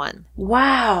 911.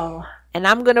 Wow. And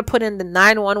I'm going to put in the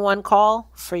 911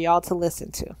 call for y'all to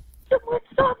listen to. Someone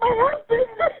shot my husband.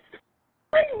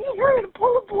 He heard a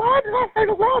pool of blood and I heard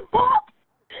a loud pop.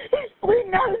 He's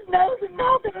bleeding out his nose and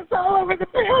mouth and it's all over the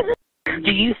bed.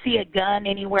 Do you see a gun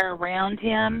anywhere around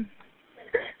him?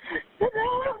 No,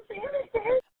 I don't see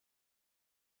anything.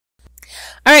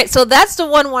 All right, so that's the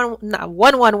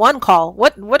 111 call.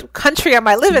 What country am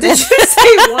I living in? Did you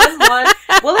say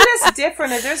 1-1? Well, it is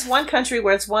different. There's one country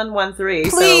where it's 113.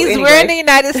 Please, so anyway. we're in the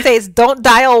United States. Don't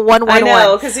dial 111. I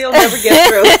know, because you'll never get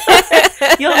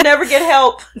through. You'll never get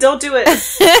help. Don't do it.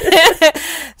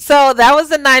 So that was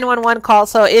the 911 call.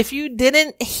 So if you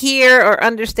didn't hear or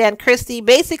understand Kristie,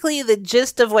 basically the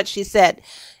gist of what she said,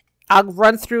 I'll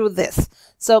run through this.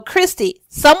 So, Kristie,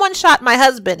 someone shot my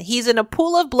husband. He's in a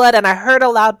pool of blood and I heard a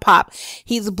loud pop.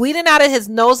 He's bleeding out of his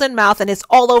nose and mouth and it's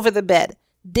all over the bed.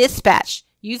 Dispatch.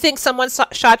 You think someone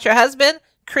shot your husband?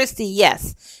 Kristie,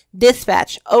 yes.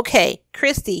 Dispatch. Okay.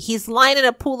 Kristie, he's lying in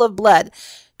a pool of blood.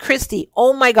 Kristie,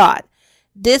 oh my God.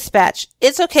 Dispatch.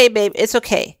 It's okay, babe. It's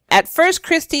okay. At first,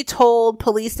 Kristie told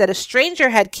police that a stranger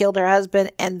had killed her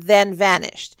husband and then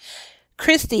vanished.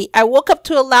 Kristie, I woke up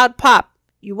to a loud pop.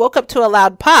 You woke up to a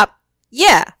loud pop?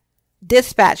 Yeah.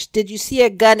 Dispatch, did you see a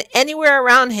gun anywhere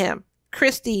around him?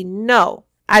 Kristie, no.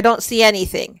 I don't see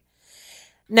anything.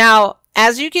 Now,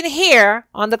 as you can hear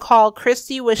on the call,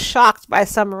 Kristie was shocked by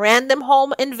some random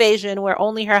home invasion where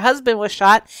only her husband was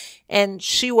shot and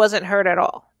she wasn't hurt at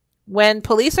all. When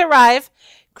police arrived,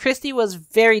 Kristie was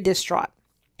very distraught.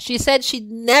 She said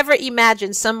she'd never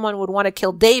imagined someone would want to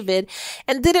kill David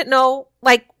and didn't know,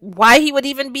 like, why he would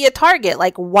even be a target.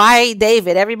 Like, why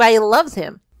David? Everybody loves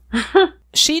him.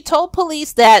 She told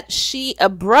police that she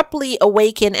abruptly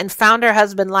awakened and found her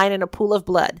husband lying in a pool of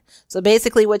blood. So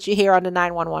basically what you hear on the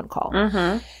 911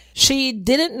 call. She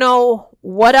didn't know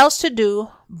what else to do,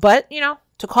 but, you know,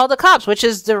 to call the cops, which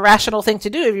is the rational thing to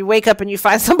do. If you wake up and you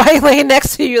find somebody laying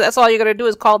next to you, that's all you're going to do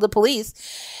is call the police.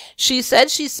 She said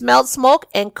she smelled smoke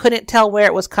and couldn't tell where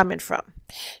it was coming from.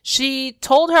 She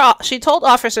told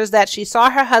officers that she saw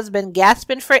her husband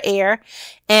gasping for air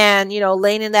and, you know,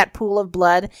 laying in that pool of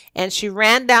blood, and she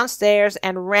ran downstairs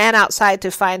and ran outside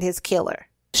to find his killer.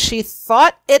 She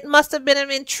thought it must have been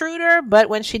an intruder, but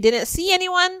when she didn't see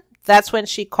anyone, that's when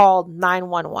she called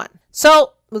 911.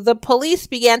 So the police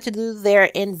began to do their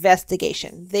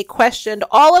investigation. They questioned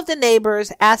all of the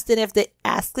neighbors,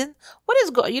 what is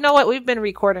going, you know what? We've been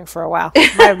recording for a while.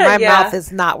 My Yeah. mouth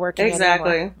is not working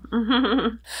Exactly.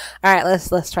 anymore. All right,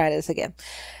 let's try this again.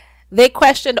 They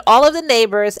questioned all of the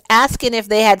neighbors, asking if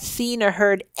they had seen or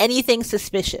heard anything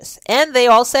suspicious, and they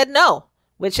all said no,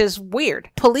 which is weird.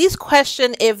 Police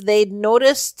questioned if they'd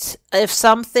noticed if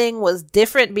something was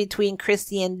different between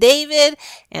Kristie and David,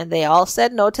 and they all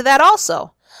said no to that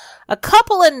also. A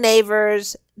couple of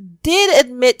neighbors did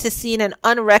admit to seeing an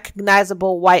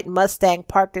unrecognizable white Mustang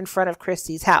parked in front of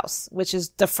Kristie's house, which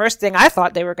is the first thing I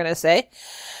thought they were going to say.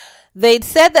 They'd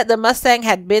said that the Mustang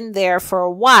had been there for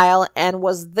a while and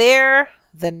was there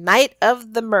the night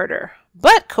of the murder.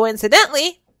 But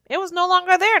coincidentally, it was no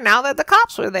longer there now that the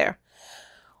cops were there.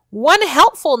 One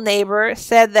helpful neighbor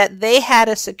said that they had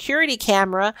a security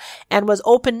camera and was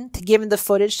open to giving the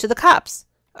footage to the cops.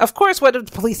 Of course, what did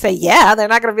the police say? Yeah, they're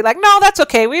not going to be like, no, that's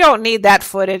okay. We don't need that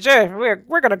footage. We're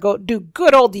going to go do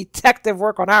good old detective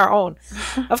work on our own.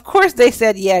 Of course, they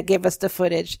said, yeah, give us the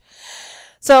footage.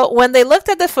 So when they looked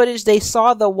at the footage, they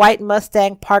saw the white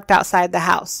Mustang parked outside the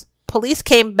house. Police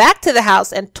came back to the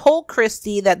house and told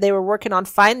Kristie that they were working on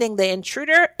finding the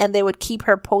intruder and they would keep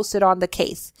her posted on the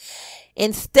case.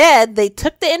 Instead, they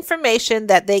took the information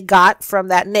that they got from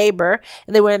that neighbor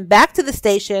and they went back to the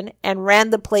station and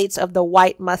ran the plates of the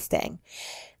white Mustang.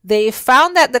 They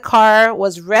found that the car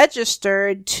was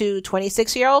registered to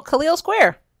 26-year-old Khalil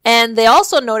Square. And they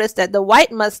also noticed that the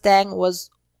white Mustang was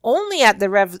only at the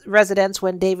residence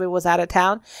when David was out of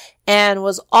town and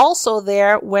was also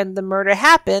there when the murder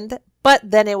happened, but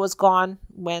then it was gone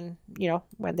when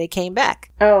they came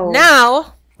back. Oh.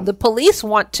 Now, the police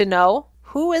want to know,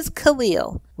 who is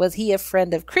Khalil? Was he a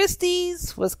friend of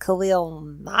Kristie's? Was Khalil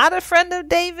not a friend of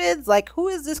David's? Like, who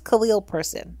is this Khalil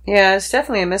person? Yeah, it's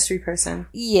definitely a mystery person.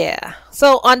 Yeah.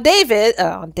 So on David,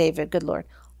 good Lord.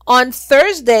 On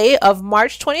Thursday of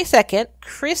March 22nd,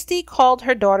 Kristie called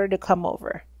her daughter to come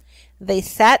over. They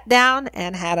sat down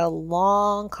and had a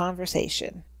long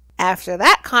conversation. After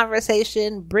that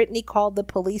conversation, Brittany called the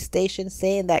police station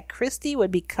saying that Kristie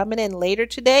would be coming in later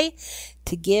today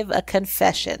to give a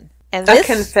confession. And A this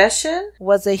confession?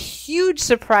 was a huge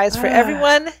surprise for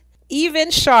everyone,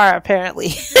 even Char,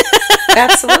 apparently.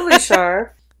 Absolutely,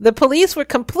 Char. The police were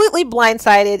completely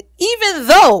blindsided, even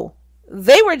though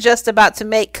they were just about to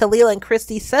make Khalil and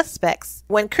Kristie suspects.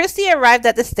 When Kristie arrived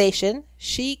at the station,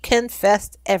 she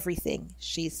confessed everything.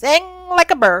 She sang like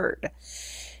a bird.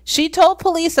 She told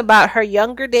police about her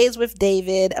younger days with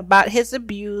David, about his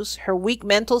abuse, her weak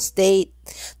mental state,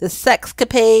 the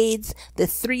sexcapades, the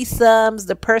threesomes,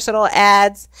 the personal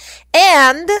ads,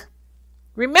 and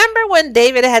remember when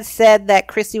David had said that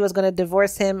Kristie was going to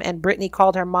divorce him and Brittany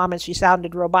called her mom and she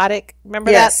sounded robotic?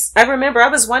 Remember that? Yes, I remember. I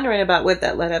was wondering about what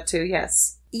that led up to,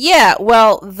 yes. Yeah,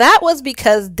 well, that was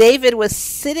because David was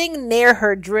sitting near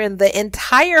her during the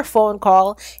entire phone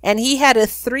call and he had a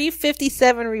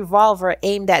 .357 revolver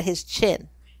aimed at his chin.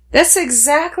 That's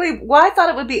exactly why I thought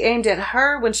it would be aimed at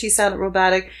her when she sounded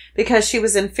robotic, because she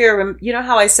was in fear. You know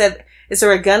how I said, is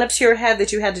there a gun up to your head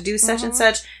that you had to do such and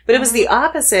such? But it was the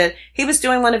opposite. He was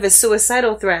doing one of his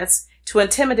suicidal threats to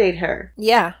intimidate her.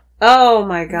 Yeah. Oh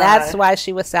my God. That's why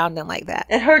she was sounding like that.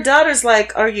 And her daughter's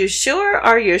like, are you sure?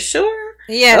 Are you sure?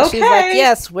 Yeah, okay. She's like,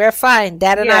 yes, we're fine.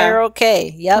 Dad and I Yeah. are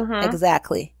okay. Yep,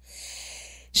 exactly.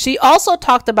 She also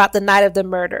talked about the night of the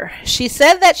murder. She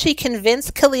said that she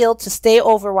convinced Khalil to stay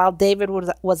over while David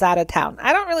was out of town.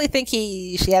 I don't really think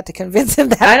she had to convince him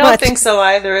that much. I don't think so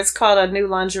either. It's called a new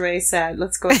lingerie set.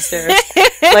 Let's go upstairs.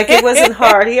 Like, it wasn't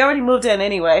hard. He already moved in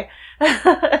anyway.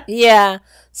 Yeah.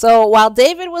 So while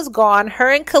David was gone, her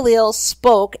and Khalil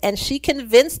spoke and she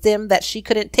convinced him that she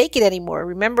couldn't take it anymore.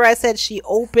 Remember I said she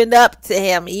opened up to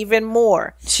him even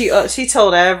more. She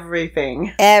told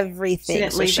everything. Everything. She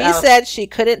didn't So leave she out. said she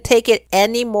couldn't take it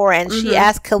anymore and she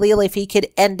asked Khalil if he could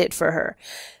end it for her.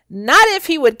 Not if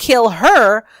he would kill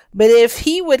her, but if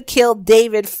he would kill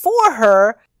David for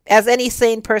her, as any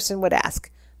sane person would ask.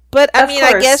 But I mean,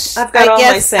 course. I guess I've got all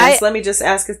my sense. Let me just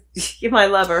ask if you're my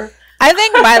lover. I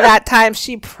think by that time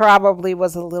she probably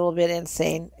was a little bit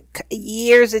insane.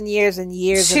 Years and years and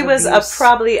years. She of was abuse.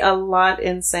 probably a lot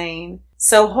insane.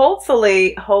 So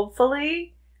hopefully,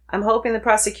 I'm hoping the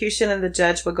prosecution and the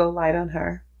judge will go light on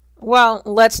her. Well,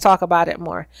 let's talk about it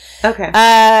more. Okay.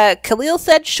 Khalil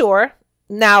said sure.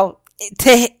 Now,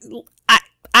 I Who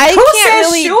can't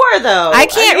says really sure though? I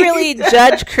can't really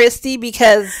judge Kristie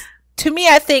because to me,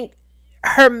 I think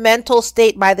her mental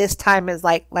state by this time is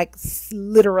like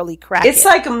literally cracking. It's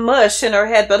like mush in her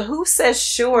head, but who says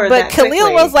sure? But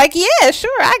Khalil was like, yeah, sure,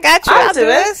 I got you. I'll do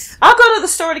this. I'll go to the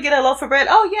store to get a loaf of bread.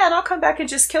 Oh yeah, and I'll come back and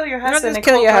just kill your husband. Just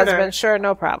kill your husband. Sure,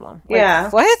 no problem. Like, yeah.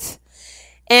 What?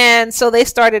 And so they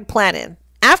started planning.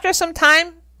 After some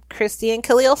time, Kristie and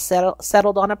Khalil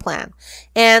settled on a plan.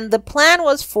 And the plan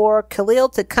was for Khalil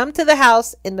to come to the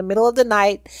house in the middle of the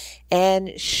night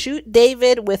and shoot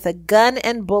David with a gun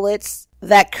and bullets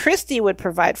that Kristie would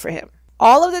provide for him.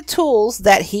 All of the tools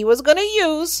that he was going to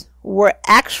use were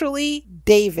actually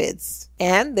David's,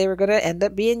 and they were going to end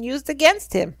up being used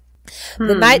against him.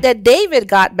 The night that David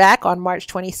got back on March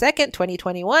 22nd,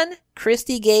 2021,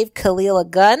 Kristie gave Khalil a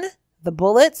gun, the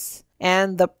bullets,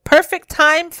 and the perfect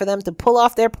time for them to pull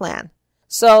off their plan.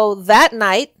 So that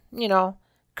night,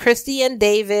 Kristie and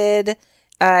David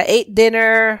ate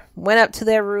dinner, went up to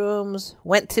their rooms,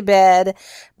 went to bed.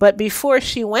 But before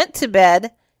she went to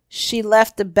bed, she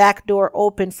left the back door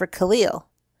open for Khalil.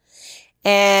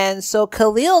 And so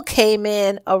Khalil came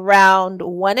in around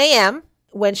 1 a.m.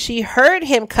 When she heard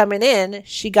him coming in,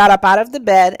 she got up out of the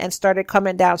bed and started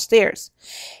coming downstairs.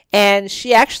 And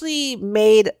she actually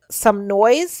made some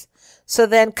noise. So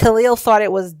then Khalil thought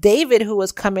it was David who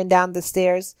was coming down the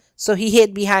stairs, so he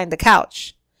hid behind the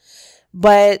couch.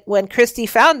 But when Kristie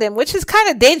found him, which is kind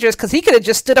of dangerous because he could have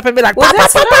just stood up and been like, well,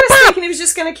 that's what I was thinking. He was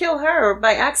just going to kill her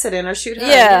by accident or shoot her.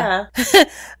 Yeah.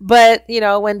 But,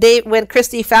 when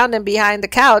Kristie found him behind the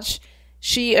couch,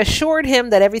 she assured him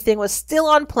that everything was still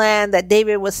on plan, that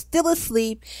David was still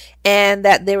asleep, and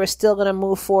that they were still going to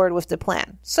move forward with the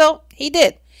plan. So he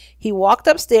did. He walked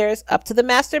upstairs up to the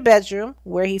master bedroom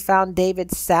where he found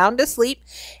David sound asleep,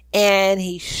 and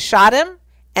he shot him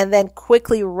and then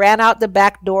quickly ran out the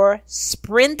back door,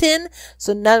 sprinting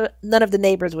so none of the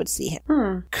neighbors would see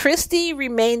him. Kristie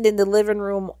remained in the living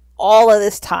room all of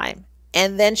this time,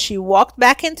 and then she walked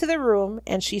back into the room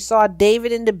and she saw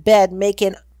David in the bed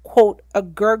making, quote, a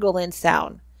gurgling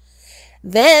sound.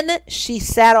 Then she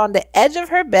sat on the edge of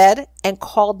her bed and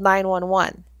called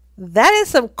 911. That is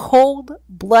some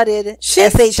cold-blooded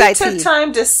SHIT. She took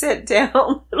time to sit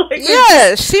down.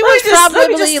 She was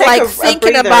probably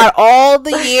thinking about all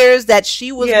the years that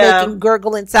she was making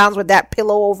gurgling sounds with that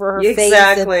pillow over her face.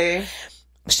 Exactly.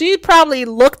 She probably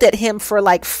looked at him for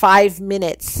 5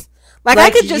 minutes.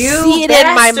 I could just see it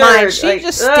in my mind. She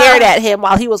just stared at him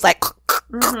while he was like,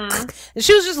 and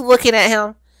she was just looking at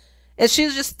him. And she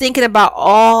was just thinking about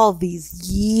all these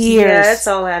years. Yeah, it's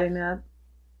all adding up.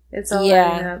 It's all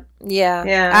adding up. Yeah.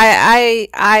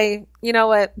 I you know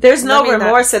what? There's no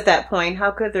remorse at that point.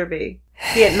 How could there be?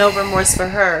 He had no remorse for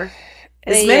her.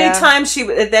 As many times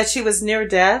that she was near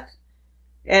death,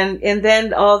 and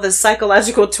then all the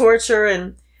psychological torture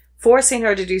and forcing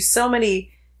her to do so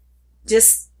many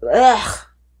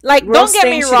don't get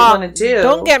me wrong.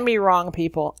 Don't get me wrong,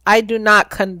 people. I do not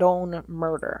condone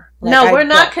murder. No, we're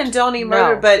not condoning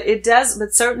murder, but it does.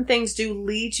 But certain things do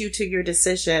lead you to your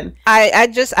decision. I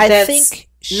think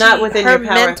not within her your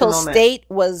power mental at the moment. state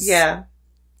was. Yeah.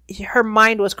 Her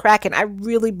mind was cracking. I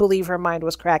really believe her mind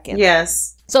was cracking.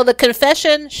 Yes. So the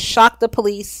confession shocked the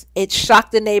police. It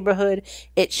shocked the neighborhood.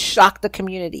 It shocked the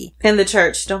community. And the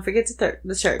church. Don't forget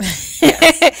the church.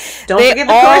 Yes. Don't forget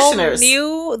the parishioners.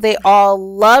 They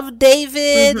all loved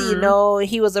David.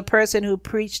 He was a person who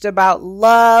preached about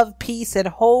love, peace, and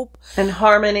hope. And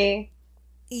harmony.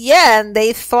 Yeah, and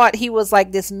they thought he was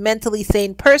like this mentally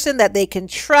sane person that they can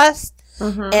trust.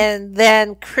 And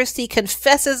then Kristie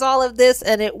confesses all of this,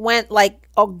 and it went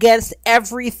against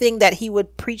everything that he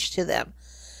would preach to them.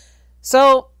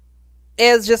 So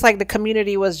it was just the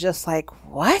community was just like,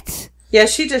 what? Yeah,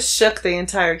 she just shook the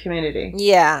entire community.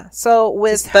 Yeah. So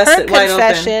with her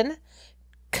confession,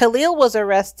 Khalil was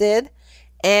arrested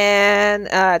and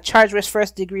charged with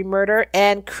first-degree murder,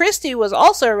 and Kristie was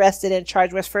also arrested and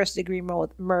charged with first-degree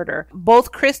murder.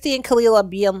 Both Kristie and Khalil are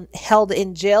being held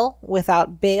in jail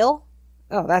without bail.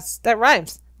 Oh, that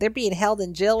rhymes. They're being held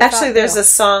in jail without Actually, there's bail. a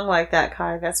song like that,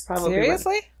 Ky. That's probably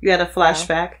seriously? You had a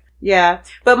flashback. Yeah.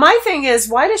 But my thing is,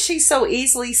 why does she so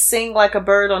easily sing like a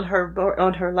bird on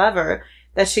her lover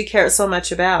that she cared so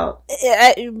much about?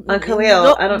 On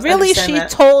Khalil. I don't really,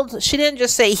 understand she didn't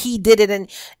just say he did it,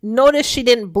 and notice she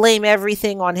didn't blame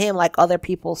everything on him like other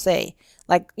people say.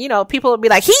 People would be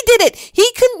like, he did it. He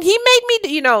made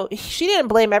me, she didn't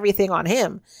blame everything on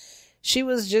him. She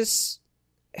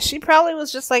probably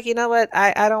was just like, you know what?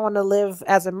 I don't want to live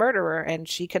as a murderer. And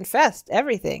she confessed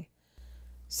everything.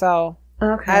 So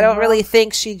I don't really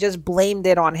think she just blamed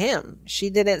it on him. She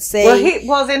didn't say.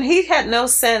 Well, then he had no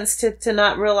sense to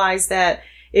not realize that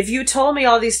if you told me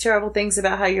all these terrible things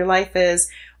about how your life is,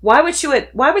 why would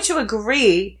you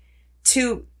agree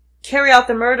to carry out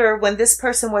the murder when this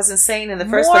person was insane in the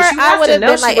first More, place. You I have would to have know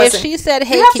been she like, wasn't. if she said,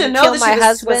 "Hey, You have can to you know kill that my she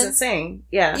husband?" was insane.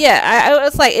 Yeah. Yeah, I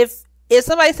was like, if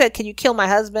somebody said, "Can you kill my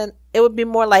husband?" It would be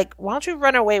more like, "Why don't you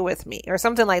run away with me?" or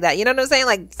something like that. You know what I'm saying?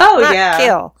 Like, not yeah.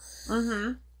 kill.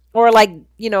 Mm-hmm. Or like,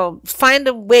 find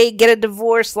a way, get a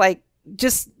divorce. Like,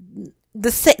 just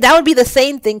that would be the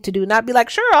same thing to do. Not be like,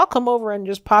 "Sure, I'll come over and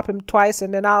just pop him twice,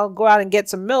 and then I'll go out and get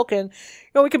some milk, and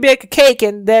we could bake a cake,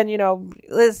 and then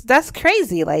that's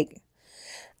crazy." Like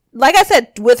I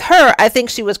said, with her, I think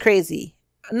she was crazy.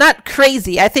 Not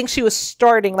crazy. I think she was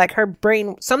starting, like, her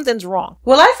brain, something's wrong.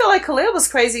 Well, I feel like Khalil was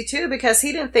crazy too, because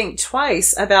he didn't think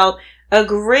twice about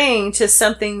agreeing to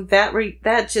something that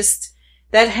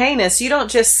heinous. You don't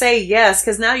just say yes,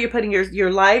 because now you're putting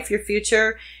your life, your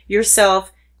future,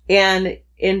 yourself in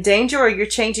danger, or you're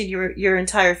changing your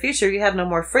entire future. You have no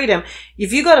more freedom.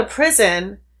 If you go to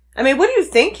prison, I mean, what are you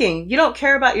thinking? You don't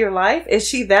care about your life? Is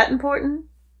she that important?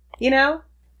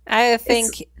 I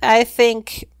think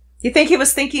you think he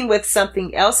was thinking with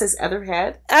something else, his other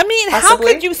head? I mean, possibly?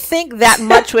 How could you think that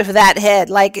much with that head?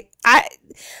 Like,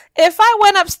 if I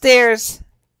went upstairs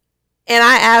and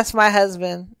I asked my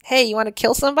husband, "Hey, you want to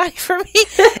kill somebody for me?"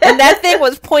 and that thing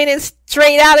was pointing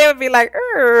straight out, it would be like,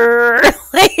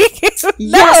 like, no.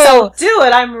 Yes, I'll do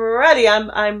it. I'm ready.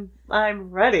 I'm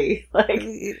ready. Like,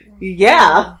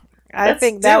 yeah. I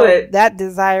think that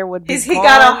desire would be he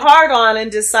got a hard on and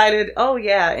decided, oh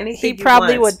yeah, anything he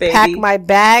probably would baby. pack my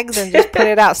bags and just put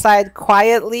it outside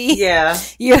quietly. Yeah.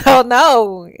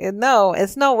 No,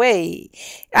 it's no way.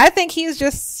 I think he's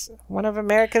just one of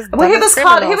America's dumbest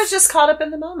criminals. He was just caught up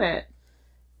in the moment.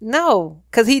 No,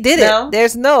 because he did it.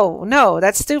 There's no,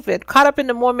 that's stupid. Caught up in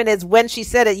the moment is when she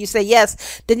said it. You say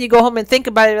yes, then you go home and think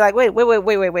about it. You're like, wait.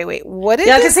 What is?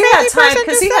 Yeah, because he had time.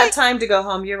 Because he had time to go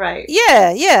home. You're right.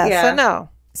 Yeah. So no.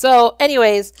 So,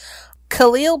 anyways,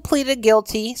 Khalil pleaded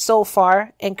guilty so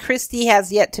far, and Kristie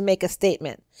has yet to make a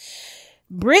statement.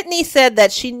 Brittany said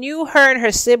that she knew her and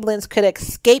her siblings could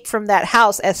escape from that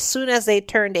house as soon as they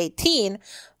turned 18,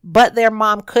 but their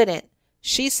mom couldn't.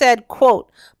 She said,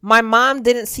 quote, "My mom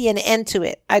didn't see an end to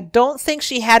it. I don't think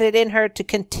she had it in her to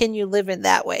continue living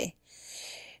that way."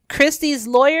 Kristie's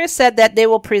lawyer said that they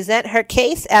will present her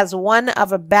case as one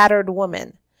of a battered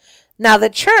woman. Now,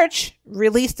 the church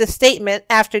released a statement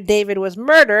after David was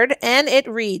murdered, and it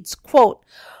reads, quote,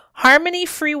 "Harmony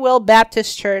Free Will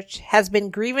Baptist Church has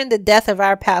been grieving the death of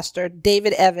our pastor,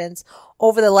 David Evans,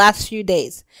 over the last few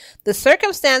days. The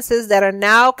circumstances that are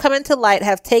now coming to light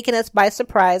have taken us by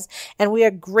surprise, and we are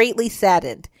greatly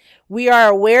saddened. We are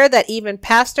aware that even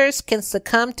pastors can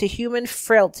succumb to human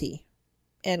frailty."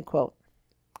 End quote.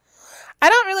 I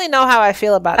don't really know how I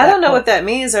feel about that. I don't know what that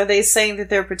means. Are they saying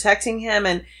that they're protecting him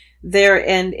and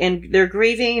they're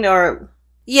grieving, or?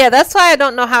 Yeah, that's why I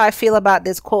don't know how I feel about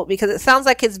this quote, because it sounds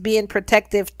like it's being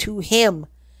protective to him.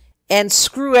 And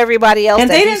screw everybody else. And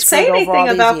they didn't say anything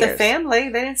about the family.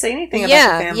 They didn't say anything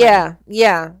about the family.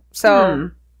 Yeah.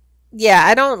 So, yeah,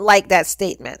 I don't like that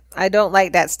statement.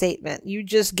 You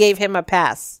just gave him a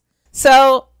pass.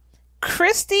 So,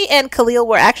 Kristie and Khalil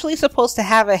were actually supposed to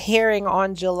have a hearing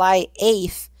on July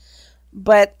 8th.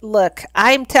 But look,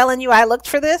 I'm telling you, I looked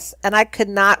for this and I could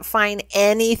not find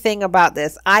anything about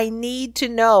this. I need to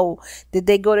know, did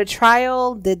they go to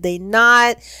trial? Did they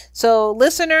not? So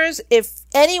listeners, if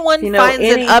anyone finds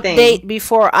an update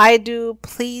before I do,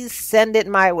 please send it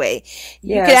my way.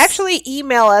 You can actually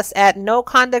email us at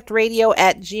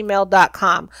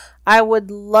noconductradio@gmail.com. I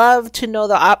would love to know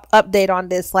the update on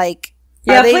this.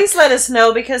 Please let us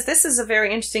know, because this is a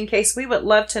very interesting case. We would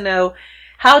love to know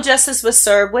how justice was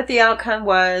served, what the outcome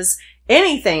was,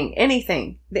 anything.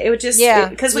 It would just,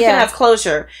 because we can have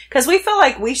closure. Because we feel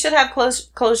like we should have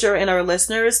closure, and our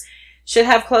listeners should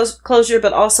have closure,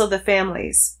 but also the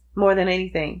families more than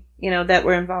anything, that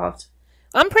were involved.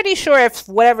 I'm pretty sure if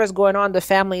whatever's going on, the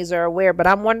families are aware, but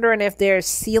I'm wondering if they're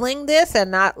sealing this and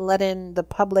not letting the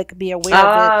public be aware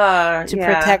of it to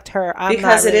protect her.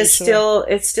 Because it is still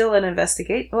an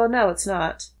investigation. Well, no, it's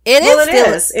not. It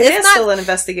is still an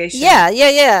investigation.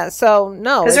 Yeah. So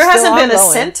no, because there hasn't been a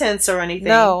sentence or anything.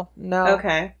 No.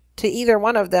 Okay. To either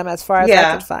one of them, as far as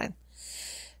I could find.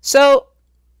 So,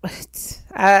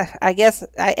 I guess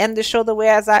I end the show the way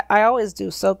as I always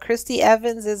do. So Kristie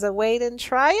Evans is awaiting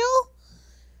trial.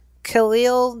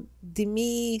 Khalil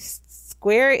Demi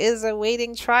Square is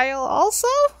awaiting trial also.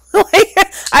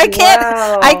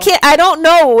 I don't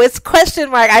know. It's question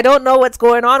mark. I don't know what's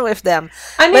going on with them.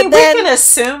 I mean, we can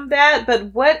assume that,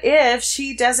 but what if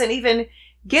she doesn't even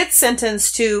get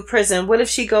sentenced to prison? What if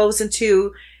she goes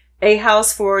into a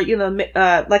house for,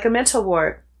 like a mental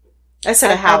ward? I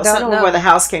said a house. I don't know where the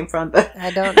house came from, but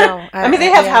I don't know. I mean, they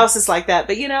have houses like that,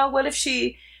 but what if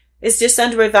she is just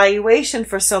under evaluation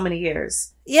for so many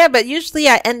years? Yeah, but usually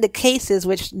I end the cases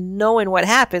with knowing what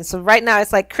happened. So right now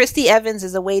it's like Kristie Evans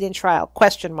is awaiting trial,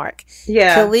 question mark.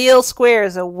 Yeah. Khalil Square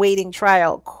is awaiting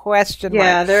trial, question mark.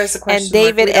 Yeah, there is a question and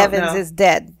David Evans is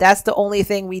dead. That's the only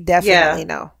thing we definitely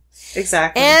know.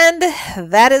 Exactly. And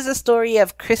that is the story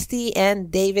of Kristie and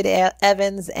David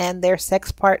Evans and their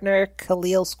sex partner,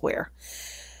 Khalil Square.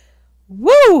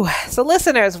 Woo! So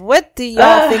listeners, what do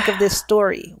y'all think of this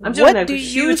story? I'm doing a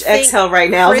huge exhale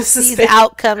right now. Kristie's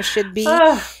outcome should be.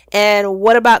 And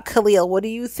what about Khalil? What do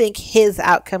you think his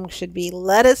outcome should be?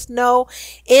 Let us know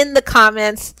in the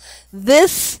comments.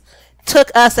 This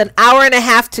took us an hour and a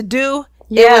half to do.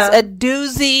 Yeah. It was a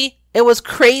doozy. It was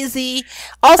crazy.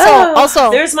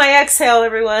 Also, there's my exhale,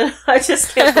 everyone. I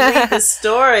just can't believe this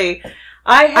story.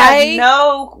 I had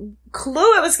no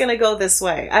clue it was going to go this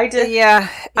way. I did. Yeah.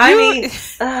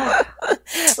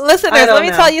 Listeners, let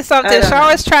me tell you something.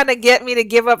 Char was trying to get me to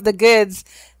give up the goods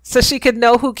so she could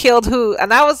know who killed who.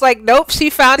 And I was like, nope, she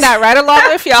found out right along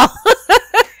with y'all.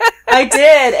 I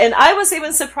did. And I was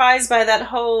even surprised by that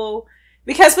whole,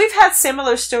 because we've had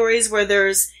similar stories where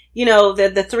there's,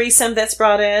 the threesome that's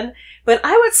brought in. But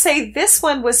I would say this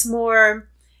one was more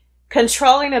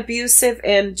controlling, abusive,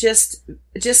 and just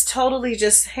totally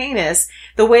just heinous.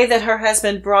 The way that her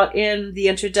husband brought in the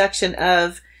introduction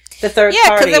of the third party.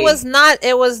 Yeah, because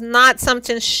it was not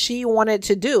something she wanted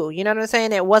to do. You know what I'm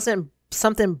saying? It wasn't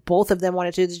something both of them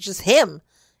wanted to do. It's just him,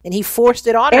 and he forced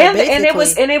it on her.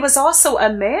 Basically. And it was also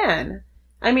a man.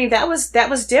 I mean, that was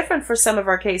different for some of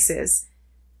our cases.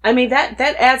 I mean, that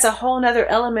adds a whole nother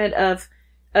element of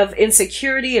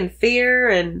insecurity and fear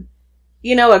and,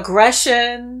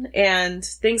 aggression and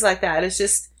things like that.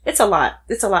 It's a lot.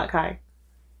 It's a lot, Ky.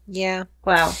 Yeah.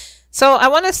 Wow. So I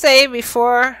want to say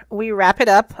before we wrap it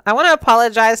up, I want to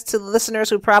apologize to the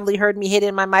listeners who probably heard me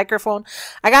hitting my microphone.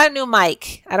 I got a new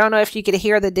mic. I don't know if you could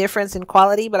hear the difference in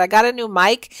quality, but I got a new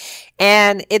mic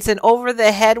and it's an over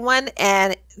the head one.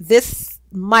 And this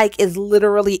mic is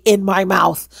literally in my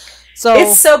mouth. But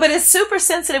it's super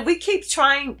sensitive. We keep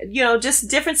trying, just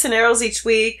different scenarios each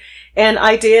week and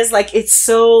ideas. Like, it's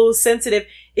so sensitive.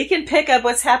 It can pick up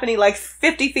what's happening like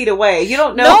 50 feet away. You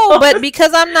don't know. No, but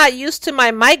because I'm not used to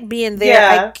my mic being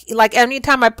there, like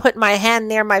anytime I put my hand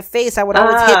near my face, I would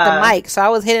always hit the mic. So I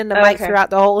was hitting the mic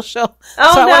throughout the whole show.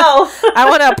 I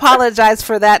want to apologize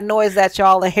for that noise that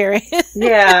y'all are hearing.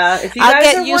 Yeah. If you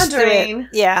guys are wondering.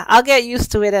 Yeah, I'll get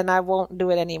used to it and I won't do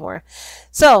it anymore.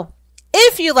 So,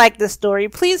 if you like this story,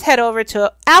 please head over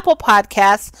to Apple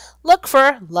Podcasts, look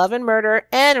for Love and Murder,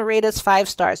 and rate us 5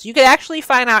 stars. You can actually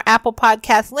find our Apple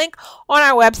Podcast link on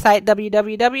our website,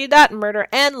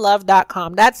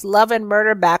 www.murderandlove.com. That's love and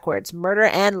murder backwards,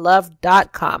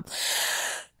 murderandlove.com.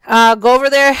 Go over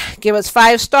there, give us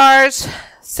 5 stars.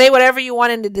 Say whatever you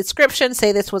want in the description.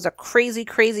 Say this was a crazy,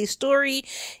 crazy story.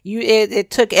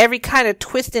 It took every kind of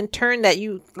twist and turn that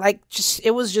you like.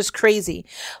 It was just crazy.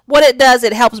 What it does,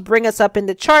 it helps bring us up in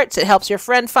the charts. It helps your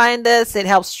friend find us. It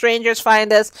helps strangers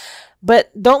find us.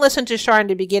 But don't listen to Char in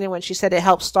the beginning when she said it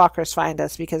helps stalkers find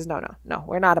us, because no,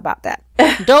 we're not about that.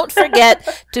 Don't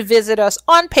forget to visit us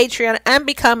on Patreon and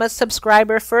become a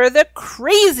subscriber for the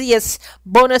craziest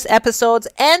bonus episodes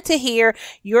and to hear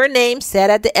your name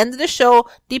said at the end of the show,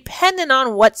 depending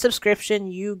on what subscription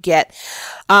you get.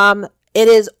 It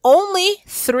is only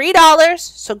 $3,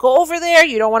 so go over there.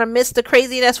 You don't want to miss the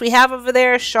craziness we have over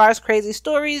there. Char's crazy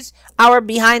stories, our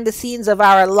behind the scenes of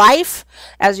our life.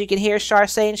 As you can hear Char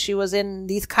saying she was in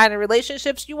these kind of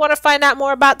relationships. You want to find out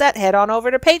more about that? Head on over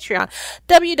to Patreon.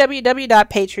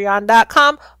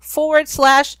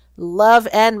 www.patreon.com/love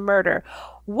and murder.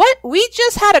 What? We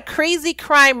just had a crazy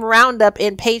crime roundup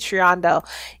in Patreon though.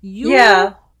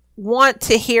 Want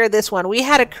to hear this one. We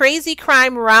had a crazy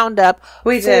crime roundup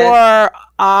for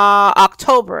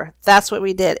October. That's what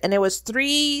we did. And it was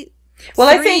three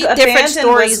different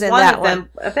stories in that one.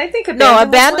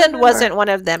 Abandoned wasn't one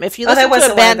of them. If you listen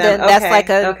to Abandoned, that's like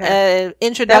a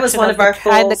introduction of the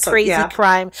kind of crazy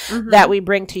crime that we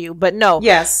bring to you. But no.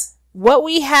 Yes. What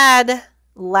we had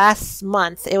last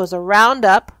month, it was a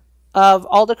roundup of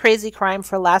all the crazy crime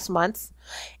for last month.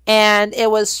 And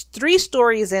it was 3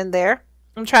 stories in there.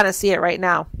 I'm trying to see it right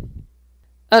now.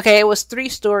 Okay, it was 3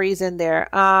 stories in there.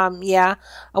 A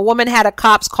woman had a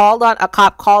cop called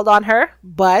on her,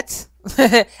 but,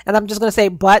 and I'm just going to say,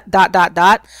 but, ...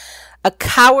 a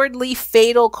cowardly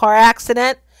fatal car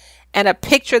accident, and a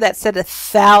picture that said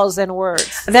 1,000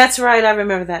 words. That's right. I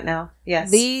remember that now.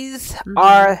 Yes. These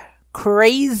are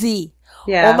crazy.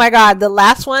 Yeah. Oh my God. The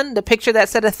last one, the picture that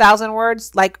said 1,000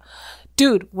 words, like,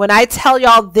 Dude, when I tell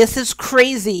y'all this is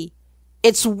crazy,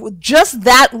 it's just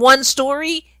that one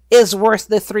story is worth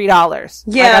the $3.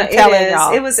 Yeah, like I'm telling it is.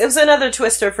 y'all. It was another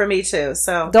twister for me too.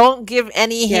 So don't give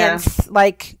any hints.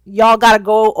 Like, y'all got to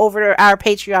go over to our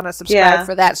Patreon and subscribe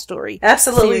for that story.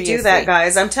 Absolutely do that,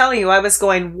 guys. I'm telling you, I was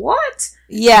going, what?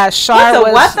 Yeah,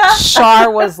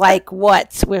 Char was like,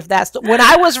 what with that? When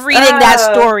I was reading that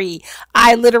story,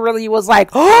 I literally was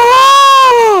like,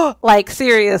 oh, like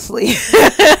seriously.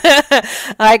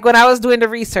 Like when I was doing the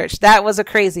research, that was a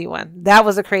crazy one.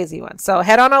 So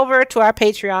head on over to our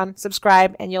Patreon,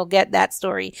 subscribe, and you'll get that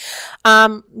story.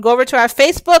 Go over to our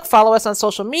Facebook, follow us on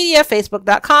social media,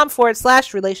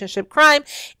 facebook.com/relationship crime,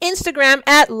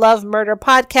 Instagram @Love Murder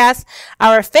Podcast,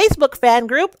 our Facebook fan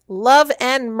group, Love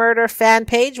and Murder Fan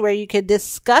page, where you can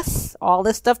discuss all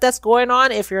this stuff that's going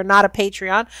on if you're not a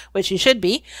Patreon, which you should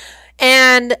be.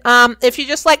 And if you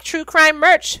just like true crime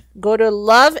merch, go to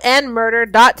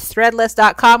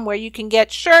loveandmurder.threadless.com, where you can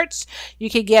get shirts,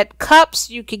 you can get cups,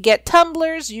 you can get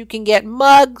tumblers, you can get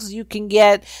mugs, you can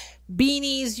get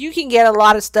beanies, you can get a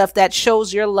lot of stuff that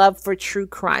shows your love for true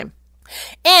crime.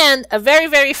 And a very,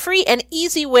 very free and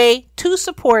easy way to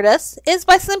support us is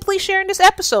by simply sharing this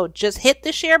episode. Just hit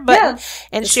the share button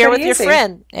and share with your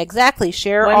friend. Exactly.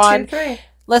 Share 1, 2, 3.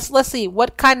 Let's see.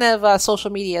 What kind of social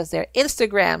media is there?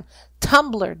 Instagram,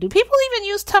 Tumblr. Do people even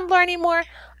use Tumblr anymore?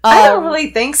 I don't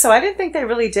really think so. I didn't think they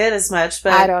really did as much,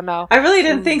 but I don't know. I really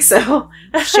didn't think so.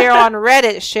 Share on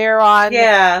Reddit. Share on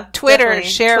Twitter. Definitely.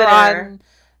 Share Twitter. On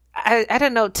I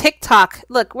don't know, TikTok.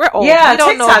 Look, we're old. Yeah, we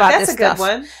don't TikTok, know about that's this a good stuff.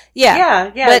 one.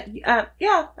 Yeah. But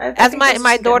as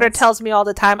my daughter tells me all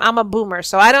the time, I'm a boomer,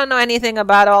 so I don't know anything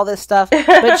about all this stuff.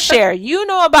 But share. You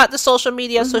know about the social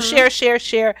media, so share.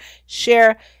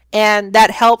 And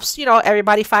that helps,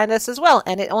 everybody find us as well.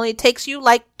 And it only takes you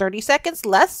like 30 seconds,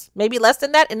 maybe less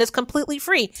than that, and it's completely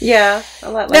free. Yeah, a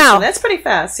lot less. Now, that's pretty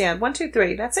fast. Yeah, 1, 2,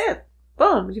 3. That's it.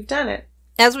 Boom, you've done it.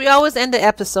 As we always end the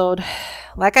episode,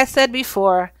 like I said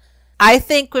before, I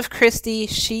think with Kristie,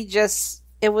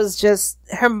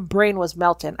 her brain was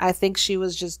melting. I think she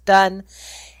was just done.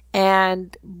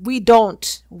 And we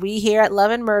here at Love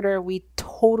and Murder, we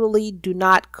totally do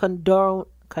not condone.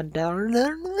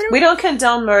 We don't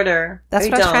condone murder. That's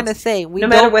what I was trying to say. No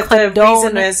matter what the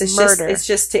reason is, it's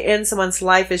just to end someone's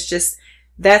life. It's just,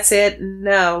 that's it.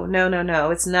 No.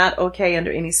 It's not okay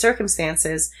under any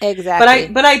circumstances. Exactly.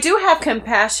 But I do have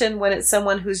compassion when it's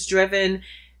someone who's driven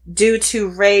due to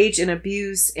rage and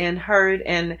abuse and hurt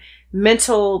and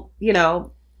mental,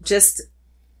 there's just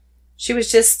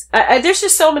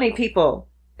so many people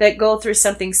that go through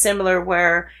something similar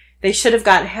where they should have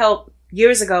gotten help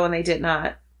years ago and they did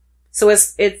not. So I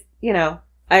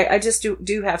just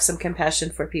do have some compassion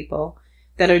for people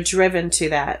that are driven to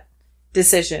that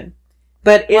decision.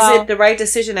 But is it the right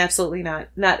decision? Absolutely not.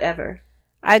 Not ever.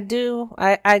 I do.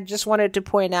 I just wanted to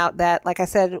point out that, like I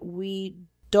said, we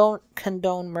don't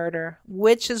condone murder,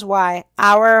 which is why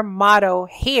our motto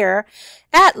here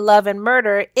at Love and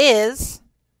Murder is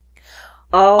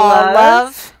all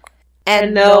love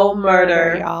and no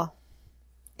murder, y'all.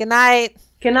 Good night.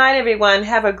 Good night, everyone.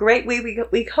 Have a great week.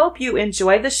 We hope you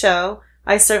enjoyed the show.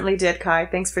 I certainly did, Ky.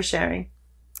 Thanks for sharing.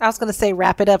 I was going to say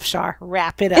wrap it up, Char.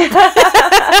 Wrap it up.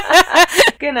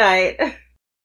 Good night.